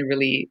with kind of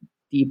really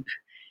deep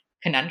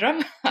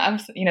conundrum of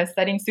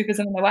studying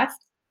Sufism in the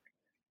West?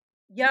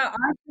 Yeah,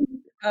 I think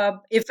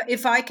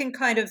if I can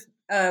kind of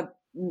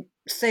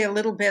say a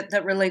little bit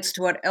that relates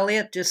to what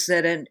Elliot just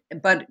said, and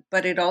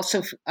but it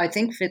also I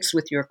think fits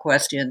with your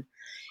question,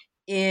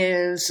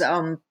 is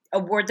a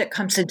word that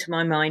comes into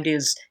my mind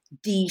is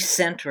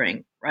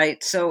decentering,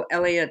 right? So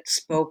Elliot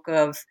spoke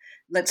of,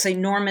 let's say,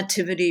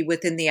 normativity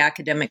within the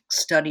academic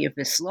study of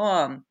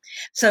Islam.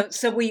 So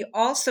we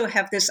also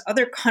have this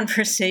other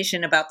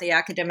conversation about the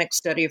academic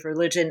study of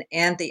religion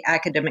and the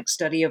academic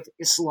study of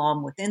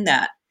Islam within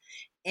that.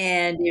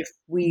 And if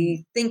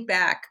we think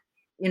back,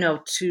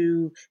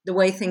 to the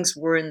way things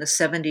were in the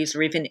 70s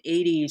or even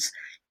 80s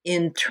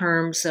in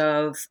terms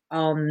of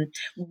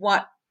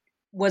what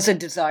was a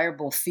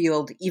desirable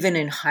field, even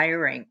in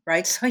hiring,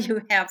 right? So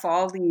you have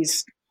all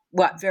these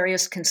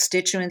various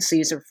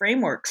constituencies or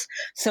frameworks.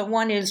 So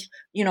one is,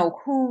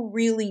 who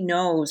really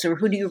knows, or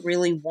who do you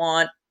really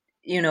want,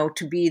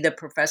 to be the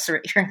professor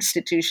at your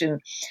institution,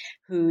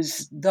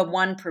 who's the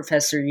one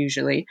professor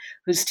usually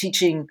who's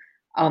teaching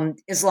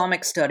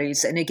Islamic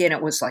studies. And again,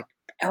 it was like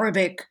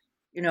Arabic,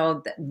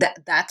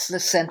 that's the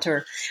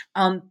center.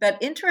 But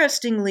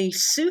interestingly,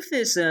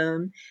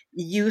 Sufism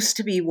used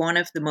to be one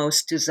of the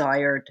most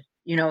desired.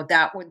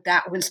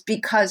 That was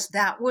because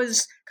that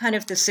was kind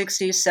of the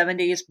 60s,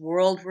 70s,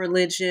 world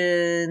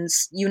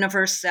religions,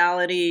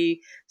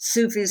 universality,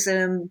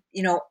 Sufism,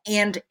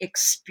 and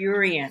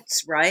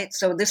experience, right?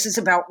 So this is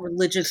about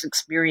religious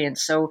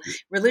experience. So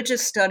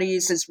religious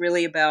studies is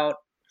really about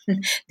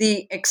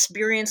the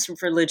experience of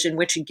religion,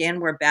 which again,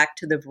 we're back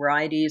to the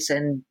Varieties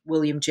and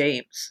William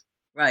James,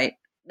 right?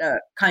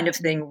 Kind of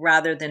thing,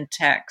 rather than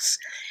texts.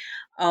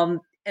 And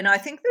I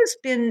think there's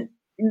been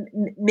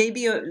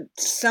maybe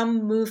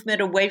some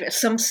movement away,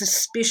 some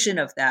suspicion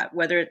of that,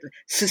 whether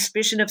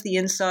suspicion of the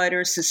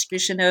insider,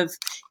 suspicion of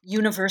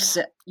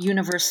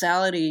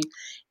universality.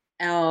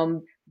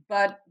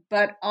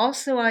 But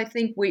also I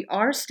think we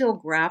are still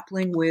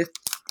grappling with,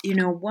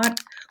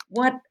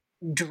 what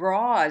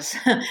draws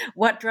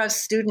what draws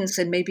students,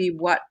 and maybe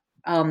what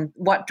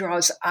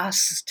draws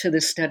us to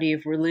the study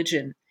of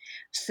religion.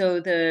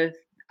 So the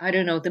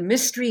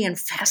mystery and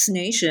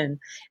fascination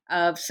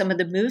of some of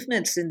the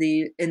movements in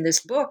this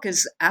book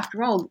is,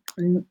 after all,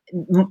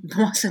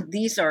 most of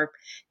these are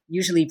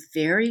usually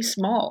very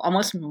small,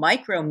 almost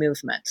micro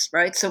movements,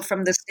 right? So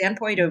from the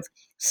standpoint of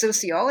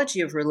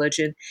sociology of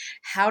religion,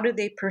 how do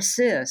they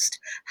persist?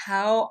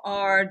 How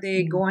are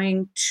they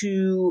going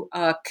to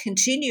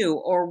continue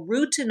or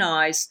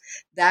routinize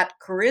that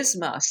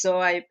charisma?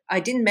 So I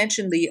didn't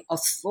mention the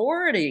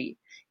authority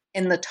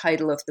in the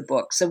title of the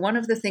book. So one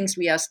of the things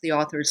we asked the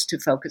authors to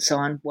focus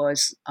on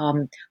was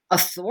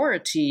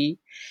authority,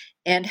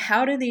 and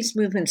how do these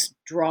movements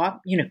draw,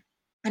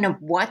 kind of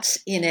what's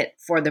in it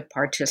for the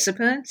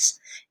participants,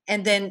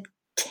 and then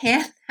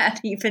can that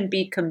even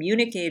be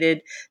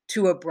communicated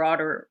to a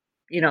broader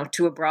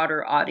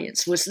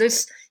audience? Was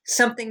this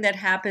something that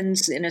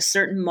happens in a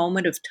certain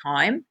moment of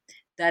time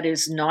that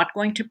is not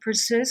going to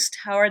persist?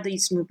 How are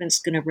these movements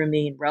going to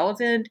remain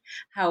relevant?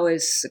 How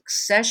is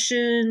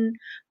succession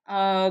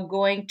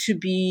going to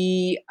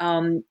be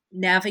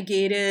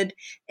navigated?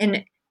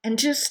 And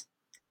just,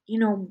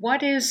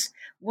 what is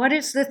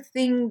the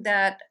thing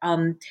that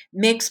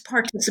makes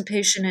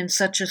participation in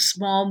such a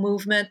small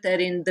movement that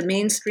in the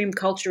mainstream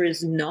culture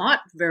is not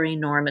very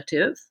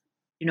normative,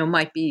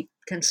 might be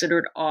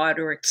considered odd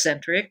or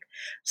eccentric?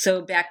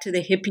 So back to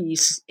the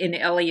hippies in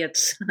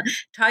Eliot's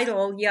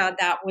title, yeah,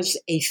 that was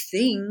a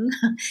thing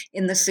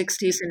in the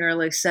 60s and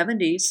early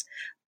 70s.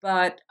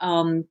 But,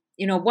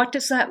 what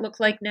does that look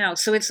like now?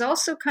 So it's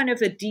also kind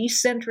of a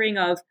decentering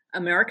of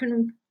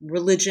American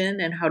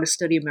religion and how to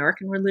study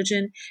American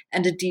religion,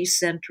 and a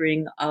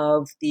decentering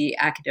of the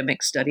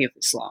academic study of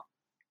Islam.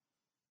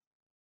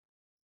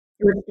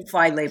 With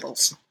defy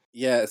labels.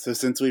 Yeah, so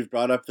since we've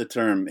brought up the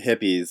term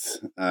hippies,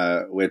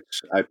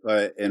 which I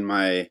put in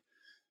my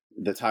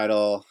the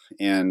title,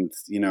 and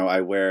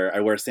I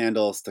wear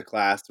sandals to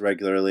class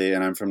regularly,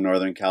 and I'm from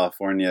Northern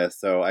California,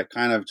 so I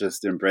kind of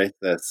just embrace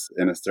this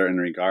in a certain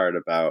regard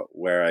about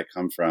where I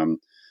come from.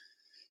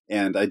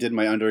 And I did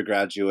my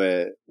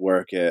undergraduate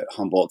work at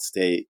Humboldt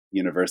State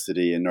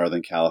University in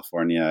Northern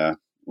California,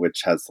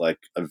 which has like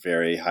a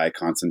very high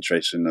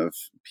concentration of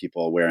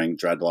people wearing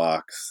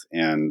dreadlocks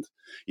and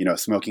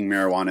smoking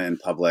marijuana in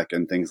public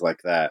and things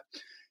like that.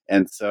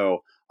 And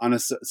so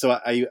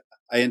I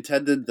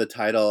intended the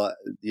title,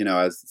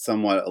 as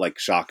somewhat like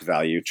shock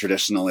value: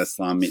 traditional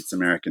Islam meets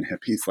American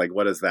hippies. Like,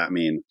 what does that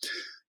mean?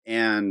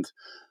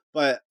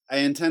 But I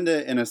intend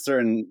it in a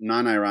certain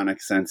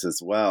non-ironic sense as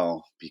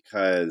well,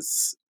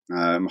 because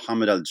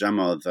Muhammad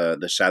al-Jamal, the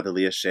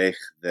Shadhiliya Sheikh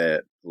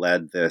that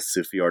led the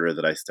Sufi order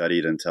that I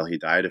studied until he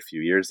died a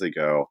few years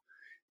ago,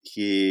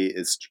 he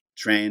is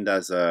trained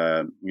as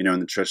in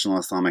the traditional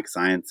Islamic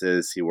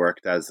sciences. He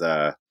worked as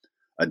a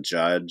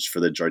judge for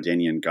the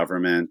Jordanian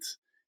government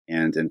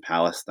and in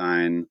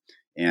Palestine,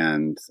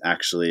 and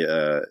actually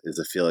is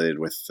affiliated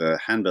with the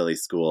Hanbali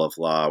school of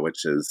law,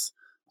 which is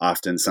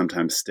often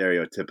sometimes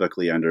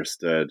stereotypically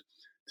understood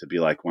to be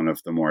like one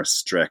of the more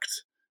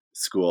strict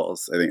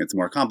schools. I think it's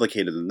more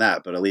complicated than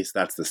that, but at least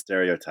that's the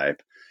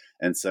stereotype.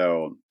 And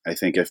so I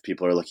think if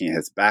people are looking at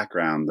his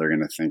background, they're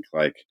going to think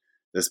like,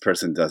 this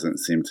person doesn't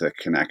seem to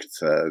connect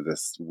to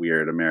this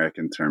weird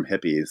American term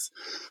hippies.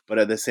 But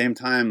at the same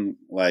time,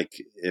 like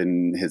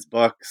in his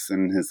books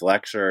and his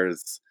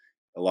lectures,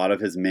 a lot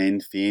of his main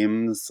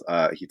themes,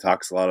 he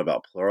talks a lot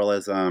about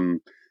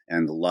pluralism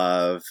and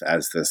love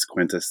as this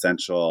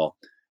quintessential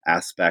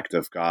aspect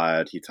of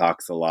God. He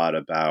talks a lot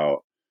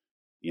about,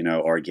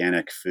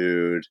 organic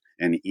food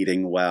and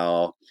eating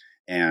well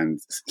and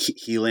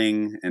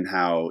healing, and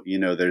how,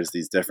 there's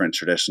these different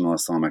traditional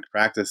Islamic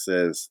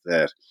practices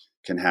that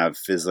can have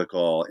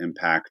physical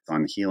impact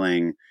on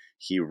healing.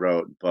 He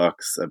wrote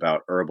books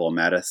about herbal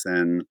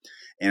medicine.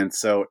 And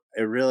so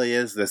it really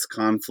is this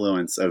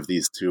confluence of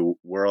these two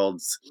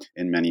worlds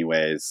in many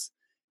ways.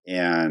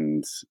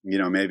 And,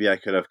 maybe I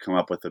could have come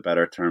up with a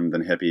better term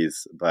than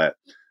hippies, but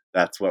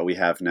that's what we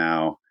have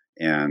now.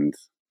 And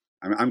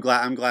I'm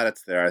glad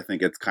it's there. I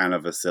think it's kind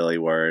of a silly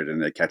word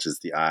and it catches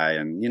the eye.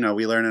 And,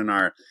 we learn in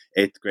our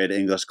 8th grade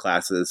English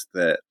classes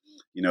that,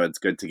 it's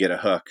good to get a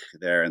hook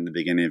there in the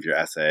beginning of your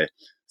essay.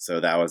 So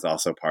that was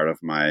also part of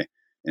my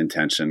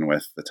intention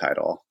with the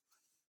title.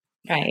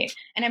 Right.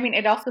 And I mean,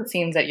 it also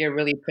seems that you're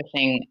really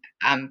pushing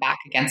back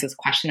against this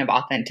question of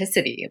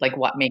authenticity, like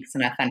what makes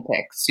an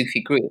authentic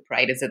Sufi group,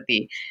 right? Is it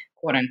the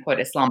quote unquote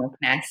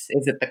Islamicness?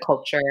 Is it the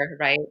culture,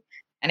 right?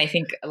 And I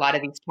think a lot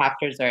of these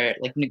chapters are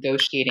like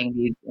negotiating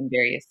these in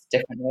various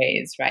different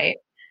ways, right?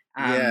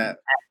 Yeah.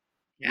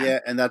 Yeah.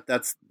 And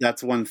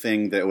that's one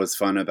thing that was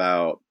fun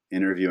about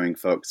interviewing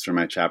folks for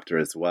my chapter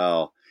as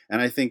well. And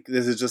I think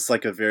this is just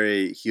like a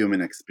very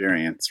human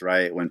experience,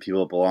 right? When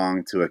people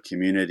belong to a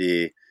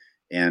community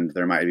and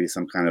there might be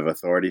some kind of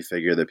authority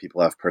figure that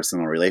people have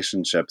personal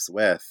relationships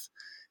with,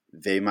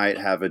 they might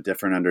have a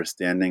different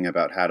understanding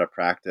about how to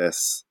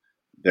practice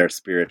their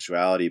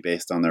spirituality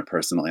based on their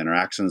personal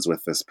interactions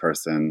with this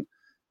person,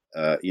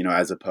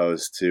 as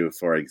opposed to,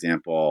 for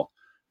example,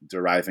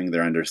 deriving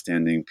their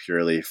understanding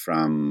purely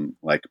from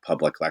like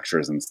public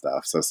lectures and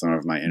stuff. So some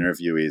of my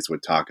interviewees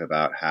would talk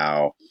about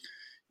how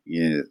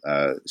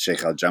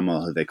Sheikh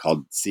al-Jamal, who they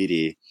called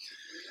Sidi,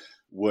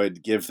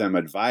 would give them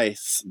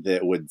advice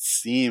that would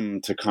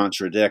seem to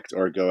contradict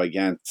or go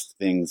against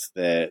things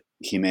that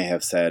he may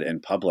have said in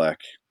public.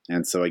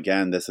 And so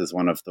again, this is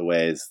one of the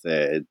ways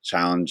that it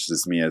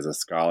challenges me as a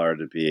scholar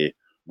to be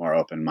more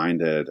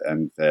open-minded,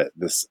 and that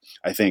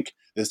I think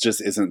this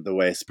just isn't the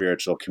way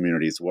spiritual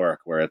communities work,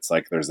 where it's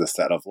like there's a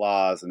set of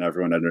laws and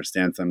everyone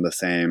understands them the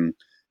same,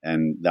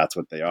 and that's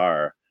what they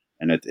are.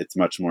 And it's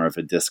much more of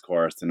a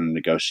discourse and a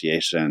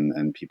negotiation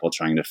and people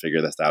trying to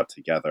figure this out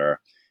together.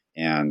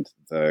 And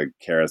the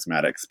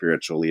charismatic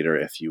spiritual leader,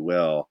 if you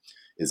will,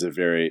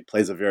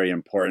 plays a very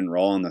important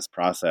role in this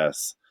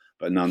process,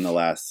 but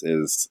nonetheless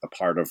is a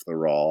part of the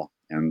role.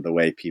 And the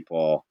way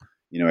people,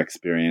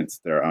 experience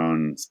their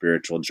own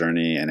spiritual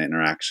journey and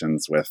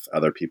interactions with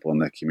other people in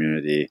the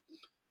community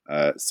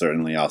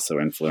certainly also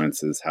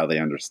influences how they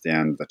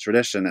understand the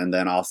tradition. And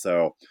then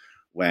also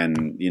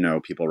when,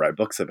 people write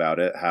books about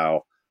it,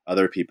 how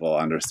other people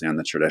understand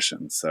the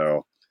tradition.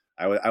 So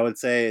I would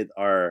say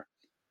our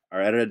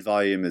edited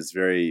volume is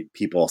very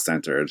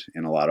people-centered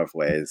in a lot of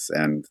ways,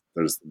 and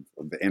there's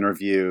the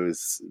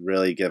interviews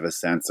really give a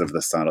sense of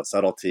the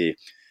subtlety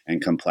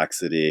and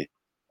complexity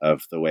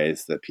of the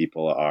ways that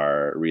people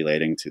are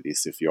relating to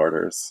these Sufi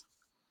orders.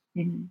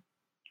 Mm-hmm.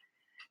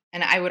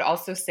 And I would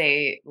also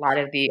say a lot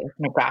of the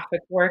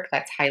ethnographic work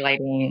that's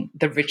highlighting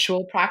the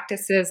ritual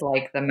practices,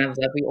 like the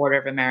Mevlevi Order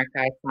of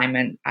America,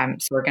 Simon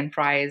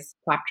Sorgenfry's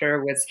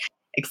chapter was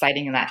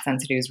exciting in that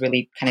sense. It was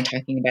really kind of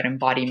talking about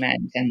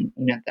embodiment and,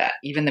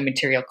 even the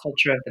material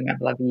culture of the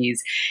Mevlevis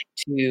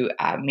to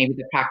maybe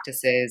the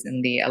practices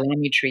in the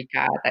Alami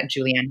Trika that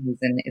Julianne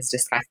Hazen is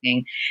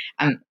discussing.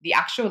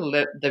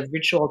 The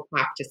ritual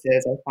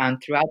practices are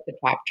found throughout the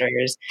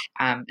chapters,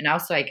 and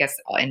also, I guess,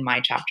 in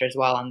my chapter as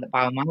well on the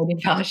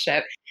Biomodeling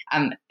Fellowship.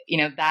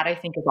 That I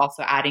think is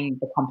also adding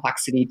the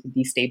complexity to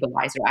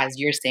destabilize, or as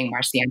you're saying,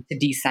 Marcian, to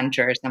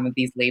decenter some of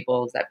these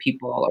labels that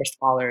people or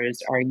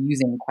scholars are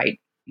using quite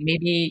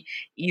maybe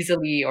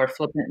easily or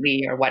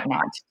flippantly or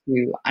whatnot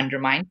to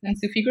undermine some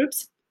Sufi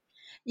groups.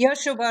 Yeah,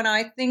 Shobana,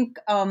 I think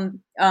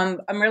I'm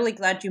really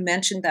glad you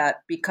mentioned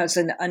that, because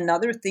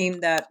another theme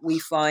that we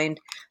find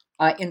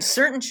in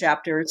certain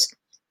chapters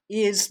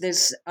is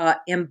this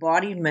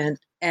embodiment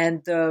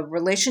and the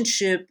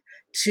relationship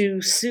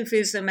to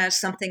Sufism as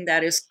something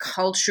that is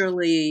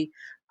culturally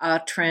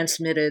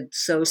transmitted.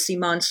 So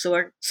Simon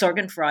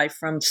Sorgenfrey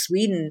from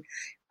Sweden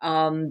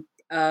has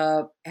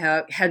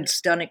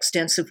done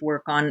extensive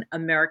work on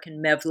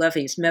American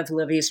Mevlevis.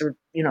 Mevlevis are,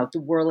 the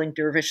whirling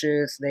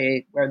dervishes.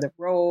 They wear the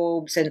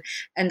robes,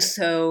 and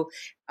so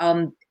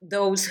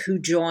those who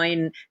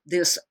join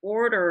this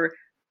order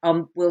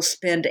will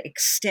spend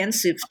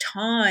extensive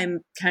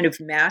time kind of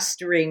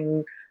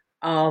mastering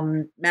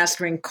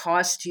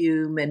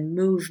costume and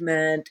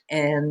movement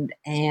and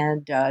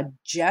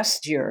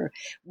gesture,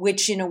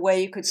 which in a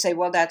way you could say,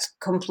 well, that's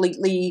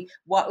completely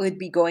what would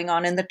be going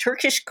on in the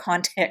Turkish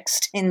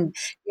context in,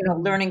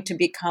 learning to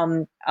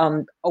become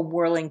a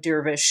whirling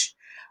dervish.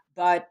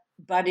 But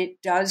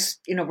it does,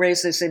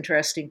 raise this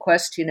interesting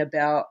question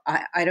about,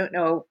 I don't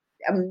know,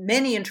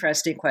 many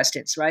interesting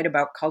questions, right,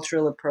 about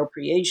cultural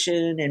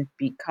appropriation and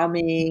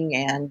becoming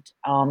and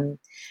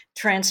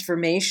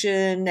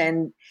transformation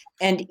and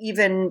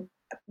even,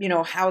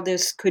 how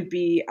this could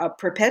be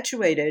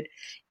perpetuated.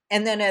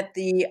 And then at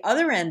the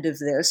other end of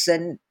this,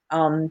 and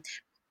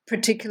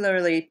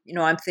particularly,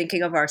 I'm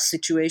thinking of our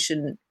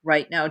situation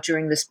right now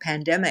during this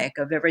pandemic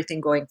of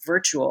everything going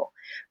virtual.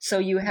 So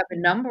you have a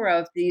number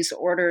of these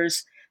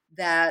orders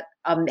that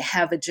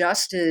have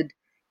adjusted,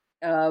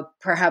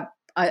 perhaps.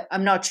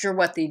 I'm not sure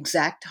what the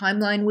exact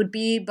timeline would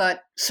be,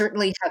 but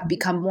certainly have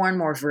become more and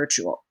more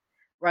virtual,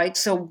 right?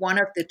 So one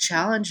of the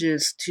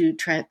challenges to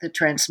the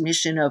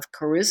transmission of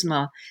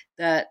charisma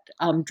that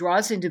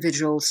draws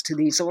individuals to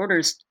these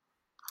orders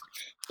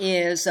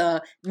is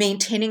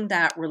maintaining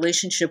that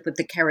relationship with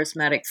the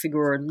charismatic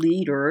figure or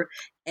leader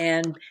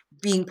and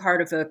being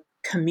part of a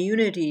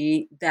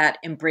community that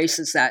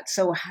embraces that.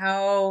 So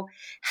how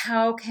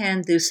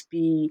can this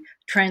be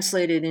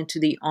translated into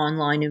the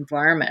online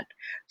environment?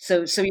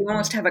 So you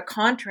almost have a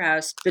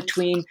contrast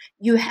between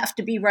you have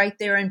to be right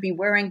there and be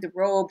wearing the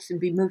robes and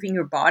be moving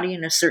your body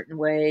in a certain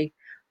way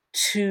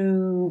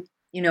to,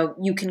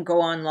 you can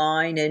go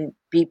online and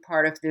be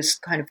part of this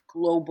kind of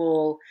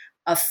global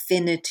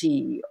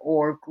affinity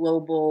or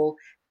global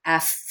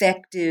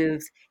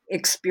affective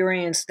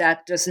experience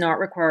that does not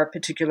require a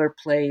particular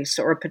place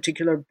or a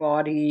particular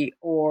body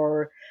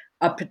or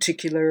a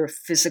particular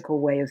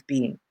physical way of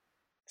being.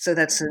 So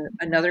that's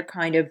another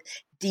kind of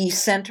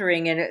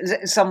decentering, and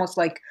it's almost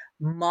like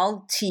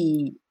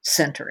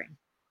multi-centering.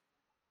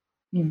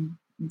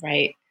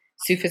 Right.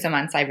 Sufism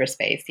on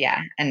cyberspace,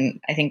 yeah.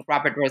 And I think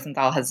Robert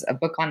Rosenthal has a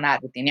book on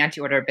that with the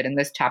Iñaki Order, but in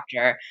this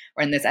chapter,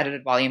 or in this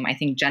edited volume, I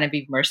think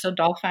Genevieve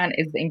Merceau-Dolphin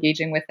is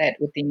engaging with it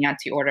with the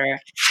Iñaki Order,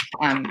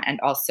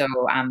 and also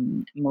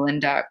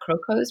Melinda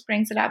Krokos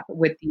brings it up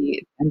with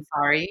the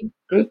Ansari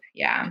group,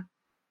 yeah.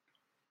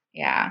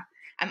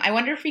 I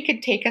wonder if we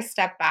could take a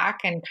step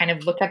back and kind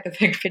of look at the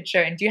big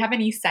picture. And do you have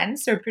any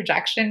sense or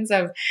projections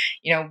of,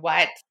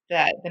 what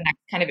the next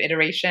kind of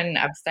iteration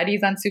of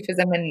studies on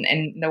Sufism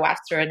in the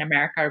West or in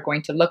America are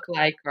going to look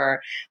like,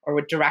 or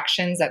what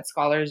directions that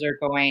scholars are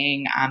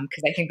going?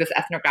 Because I think this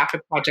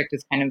ethnographic project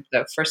is kind of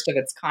the first of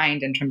its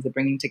kind in terms of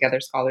bringing together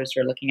scholars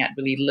who are looking at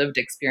really lived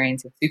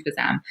experience of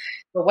Sufism.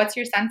 But what's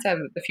your sense of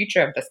the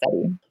future of the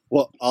study?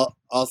 Well,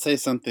 I'll say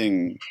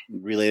something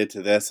related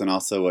to this, and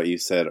also what you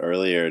said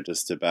earlier,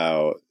 just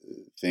about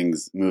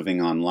things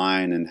moving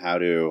online and how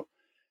do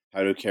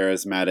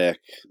charismatic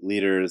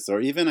leaders, or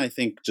even I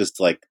think just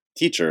like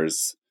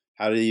teachers,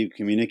 how do you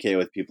communicate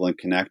with people and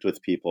connect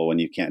with people when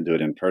you can't do it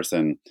in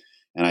person?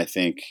 And I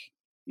think,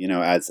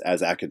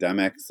 as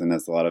academics, and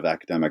as a lot of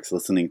academics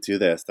listening to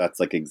this, that's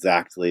like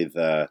exactly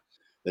the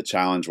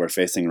challenge we're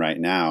facing right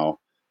now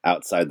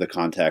outside the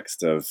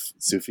context of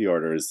Sufi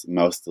orders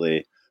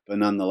mostly. But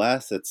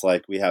nonetheless, it's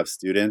like we have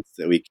students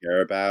that we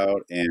care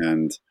about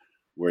and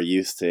we're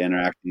used to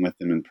interacting with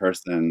them in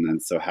person.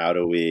 And so how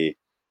do we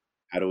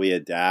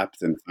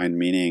adapt and find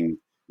meaning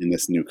in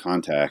this new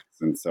context?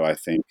 And so I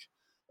think,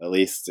 at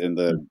least in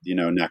the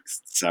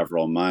next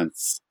several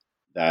months,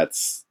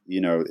 that's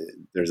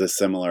there's a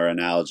similar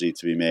analogy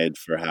to be made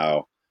for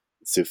how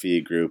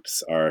Sufi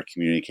groups are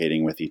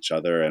communicating with each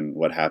other and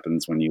what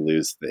happens when you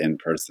lose the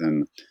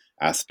in-person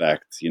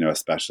aspect,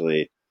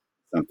 especially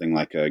something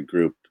like a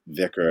group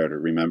dhikr or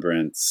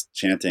remembrance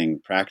chanting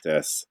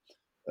practice.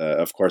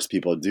 Of course,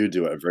 people do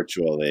it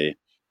virtually,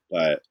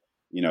 but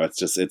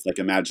it's like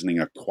imagining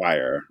a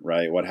choir,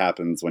 right? What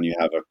happens when you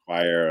have a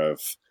choir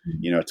of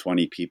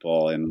 20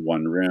 people in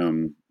one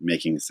room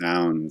making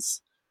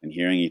sounds and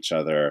hearing each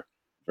other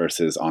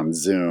versus on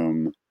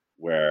Zoom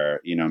where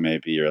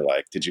maybe you're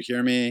like, did you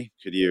hear me?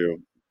 That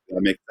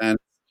make sense?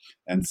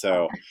 And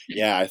so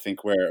I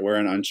think we're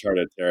in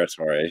uncharted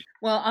territory.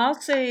 Well, I'll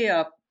say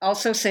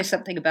also say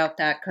something about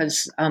that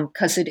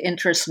because it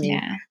interests me.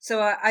 Yeah.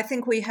 So I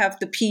think we have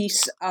the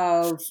piece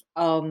of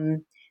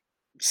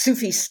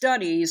Sufi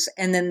studies,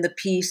 and then the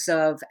piece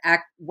of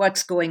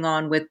what's going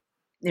on with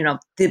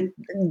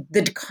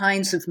the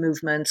kinds of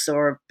movements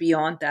or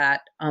beyond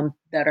that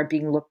that are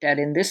being looked at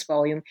in this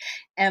volume.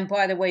 And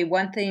by the way,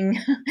 one thing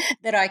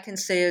that I can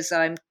say is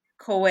I'm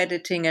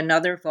co-editing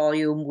another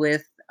volume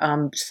with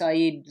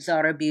Saeed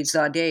Zarabi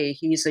Zadeh.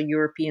 He's a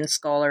European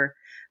scholar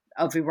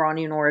of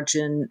Iranian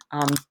origin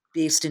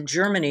based in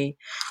Germany.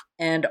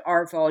 And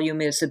our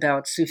volume is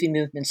about Sufi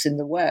movements in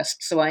the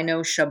West. So I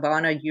know,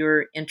 Shabana,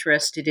 you're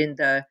interested in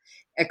the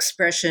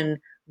expression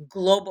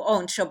global. Oh,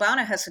 and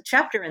Shabana has a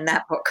chapter in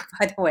that book,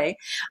 by the way.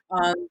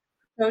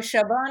 So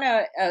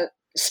Shabana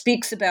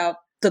speaks about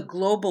the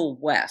global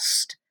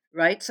West,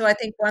 right? So I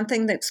think one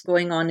thing that's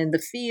going on in the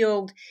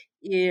field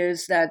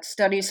is that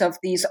studies of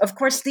of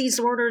course, these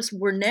orders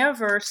were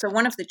never, so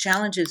one of the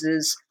challenges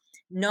is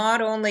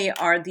not only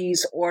are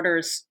these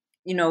orders,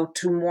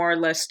 to more or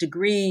less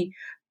degree,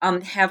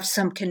 have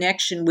some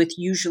connection with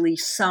usually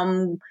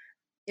some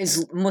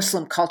is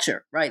Muslim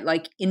culture, right?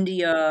 Like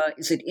India,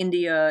 is it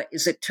India?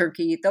 Is it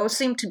Turkey? Those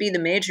seem to be the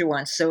major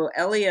ones. So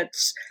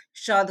Eliot's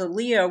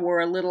Shadaliya were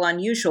a little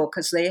unusual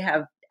because they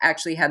have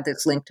actually had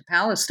this link to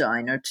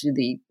Palestine or to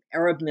the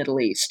Arab Middle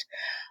East.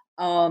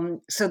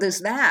 So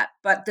there's that,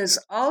 but there's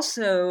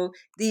also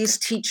these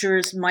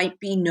teachers might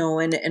be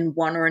known in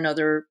one or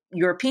another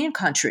European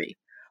country.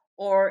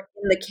 Or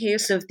in the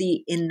case of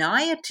the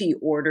Inayati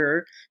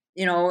order,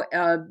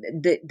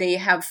 they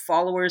have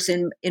followers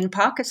in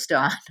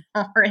Pakistan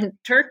or in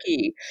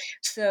Turkey.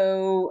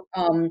 So,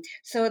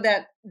 so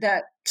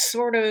that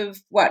sort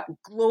of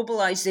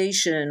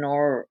globalization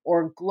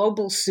or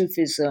global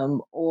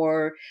Sufism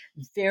or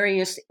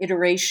various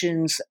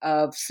iterations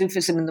of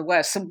Sufism in the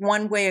West. So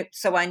one way,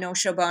 so I know,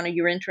 Shabana,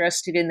 you're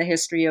interested in the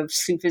history of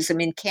Sufism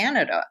in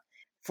Canada,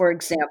 for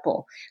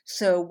example.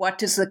 So what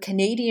does the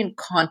Canadian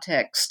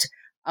context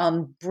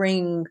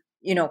bring,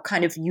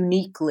 kind of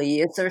uniquely?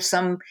 Is there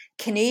some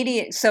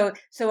Canadian? So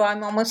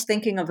I'm almost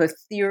thinking of a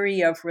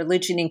theory of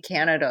religion in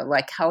Canada,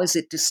 like how is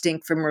it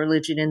distinct from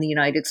religion in the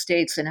United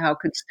States, and how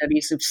could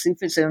studies of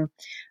Sufism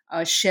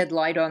shed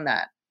light on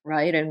that,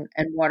 right? And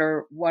what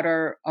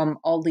are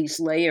all these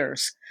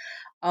layers?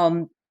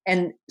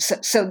 And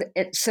so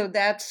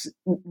that's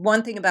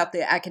one thing about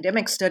the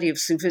academic study of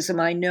Sufism.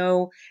 I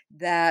know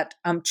that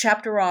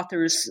chapter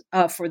authors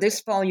for this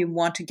volume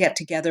want to get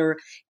together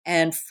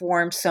and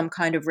form some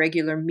kind of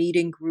regular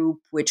meeting group,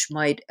 which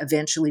might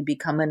eventually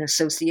become an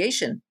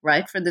association,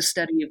 right, for the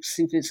study of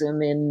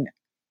Sufism in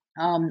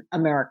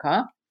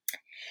America.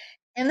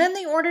 And then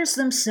the orders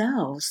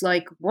themselves,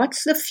 like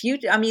what's the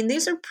future? I mean,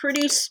 these are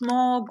pretty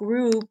small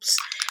groups.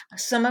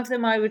 Some of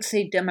them, I would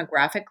say,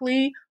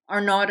 demographically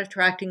are not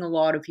attracting a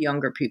lot of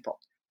younger people.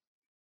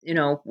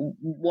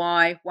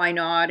 Why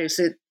not? Is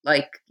it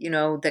like,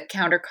 the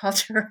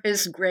counterculture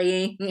is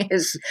graying,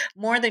 is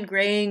more than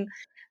graying?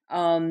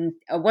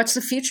 What's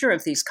the future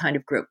of these kind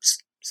of groups?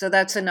 So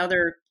that's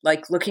another,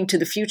 like, looking to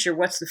the future.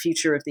 What's the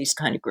future of these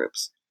kind of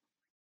groups?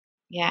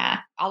 Yeah,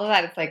 all of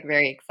that is like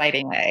very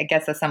exciting. I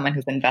guess as someone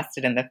who's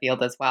invested in the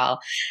field as well,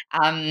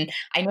 I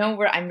know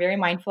I'm very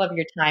mindful of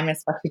your time,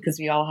 especially because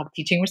we all have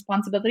teaching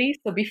responsibilities.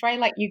 So before I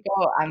let you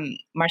go,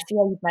 Marcia,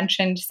 you've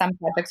mentioned some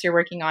projects you're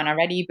working on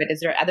already, but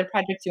is there other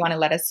projects you want to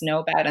let us know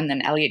about? And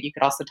then Elliot, you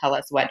could also tell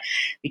us what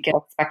we could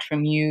expect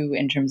from you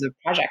in terms of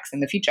projects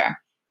in the future.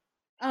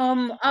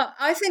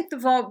 I think the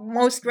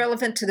most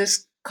relevant to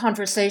this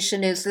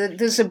conversation is that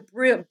there's a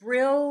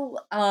Brill,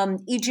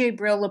 E.J.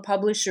 Brill, the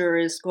publisher,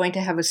 is going to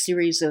have a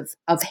series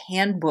of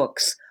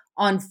handbooks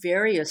on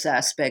various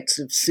aspects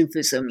of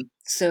Sufism.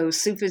 So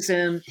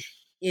Sufism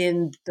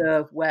in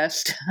the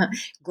West,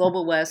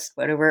 global West,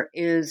 whatever,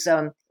 is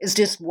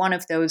just one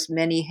of those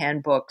many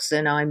handbooks,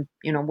 and I'm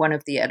one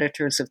of the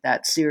editors of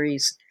that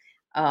series.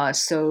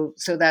 So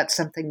that's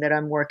something that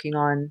I'm working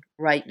on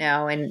right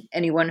now, and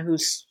anyone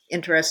who's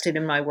interested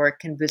in my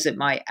work can visit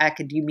my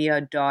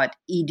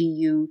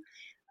academia.edu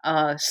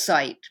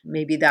site.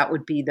 Maybe that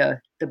would be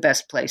the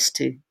best place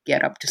to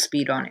get up to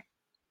speed on it.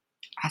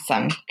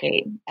 Awesome.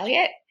 Great.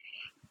 Elliot?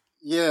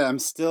 Yeah, I'm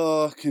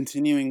still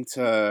continuing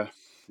to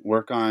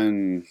work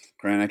on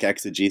Quranic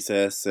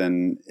exegesis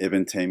and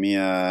Ibn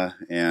Taymiyyah,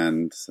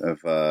 and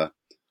of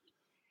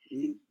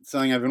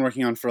something I've been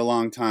working on for a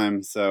long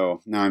time. So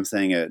now I'm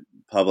saying it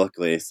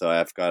publicly, so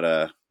I've got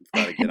to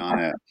get on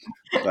it.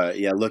 But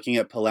yeah, looking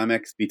at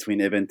polemics between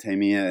Ibn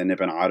Taymiyyah and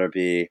Ibn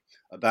Arabi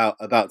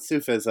about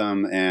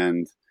Sufism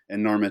and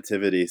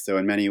normativity. So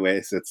in many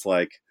ways, it's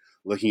like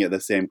looking at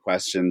the same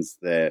questions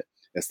that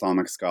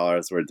Islamic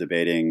scholars were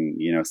debating,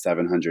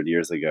 700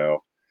 years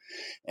ago.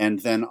 And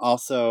then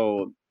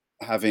also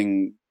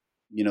having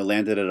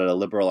landed at a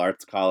liberal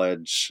arts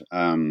college.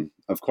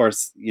 Of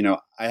course,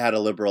 I had a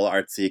liberal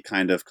artsy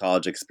kind of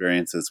college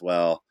experience as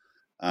well.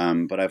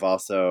 But I've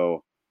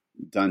also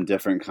done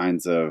different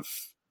kinds of,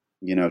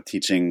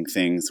 teaching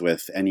things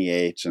with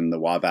NEH and the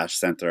Wabash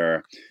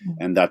Center.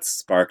 And that's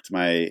sparked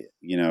my,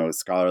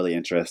 scholarly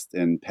interest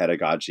in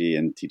pedagogy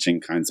and teaching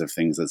kinds of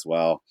things as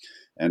well.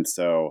 And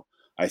so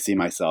I see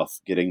myself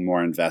getting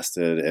more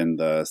invested in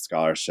the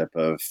scholarship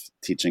of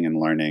teaching and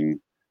learning,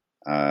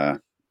 and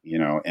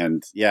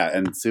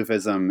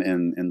Sufism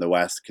in the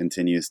West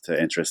continues to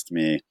interest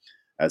me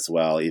as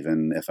well,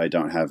 even if I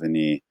don't have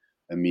any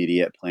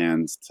immediate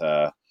plans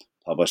to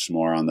publish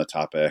more on the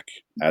topic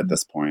at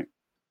this point.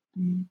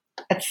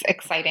 That's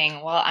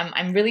exciting. Well,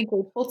 I'm really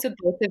grateful to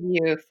both of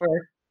you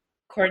for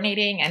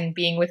coordinating and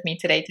being with me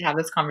today to have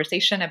this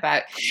conversation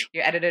about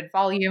your edited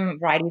volume,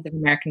 Varieties of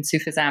American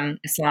Sufism,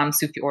 Islam,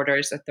 Sufi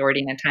Orders,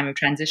 Authority in a Time of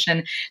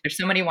Transition. There's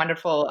so many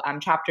wonderful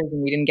chapters,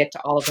 and we didn't get to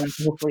all of them.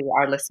 So hopefully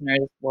our listeners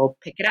will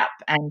pick it up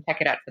and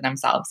check it out for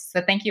themselves.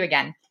 So thank you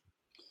again.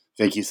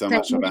 Thank you so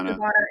much, Shobana.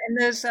 And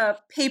there's a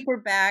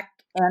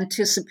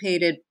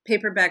anticipated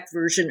paperback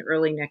version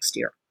early next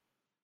year.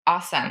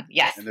 Awesome.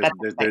 Yes. And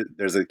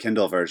there's a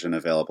Kindle version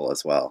available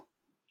as well.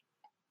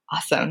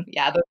 Awesome.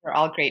 Yeah, those are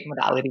all great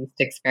modalities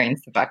to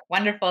experience the book.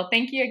 Wonderful.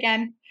 Thank you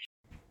again.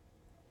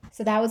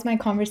 So that was my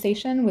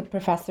conversation with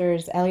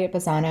Professors Elliot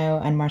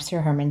Bazzano and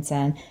Marcia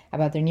Hermansen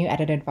about their new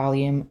edited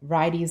volume,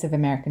 Varieties of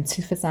American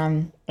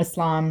Sufism,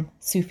 Islam,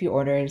 Sufi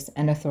Orders,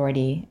 and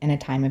Authority in a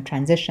Time of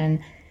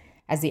Transition.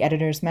 As the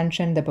editors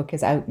mentioned, the book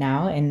is out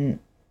now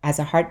as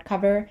a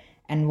hardcover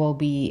and will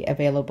be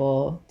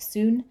available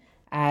soon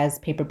as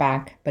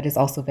paperback, but is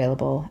also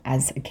available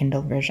as a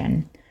Kindle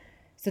version.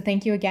 So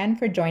thank you again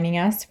for joining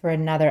us for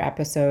another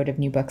episode of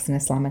New Books in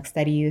Islamic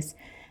Studies.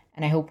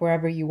 And I hope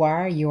wherever you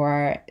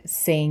are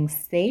staying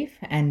safe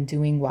and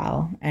doing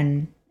well.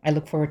 And I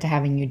look forward to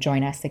having you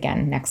join us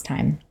again next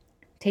time.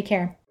 Take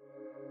care.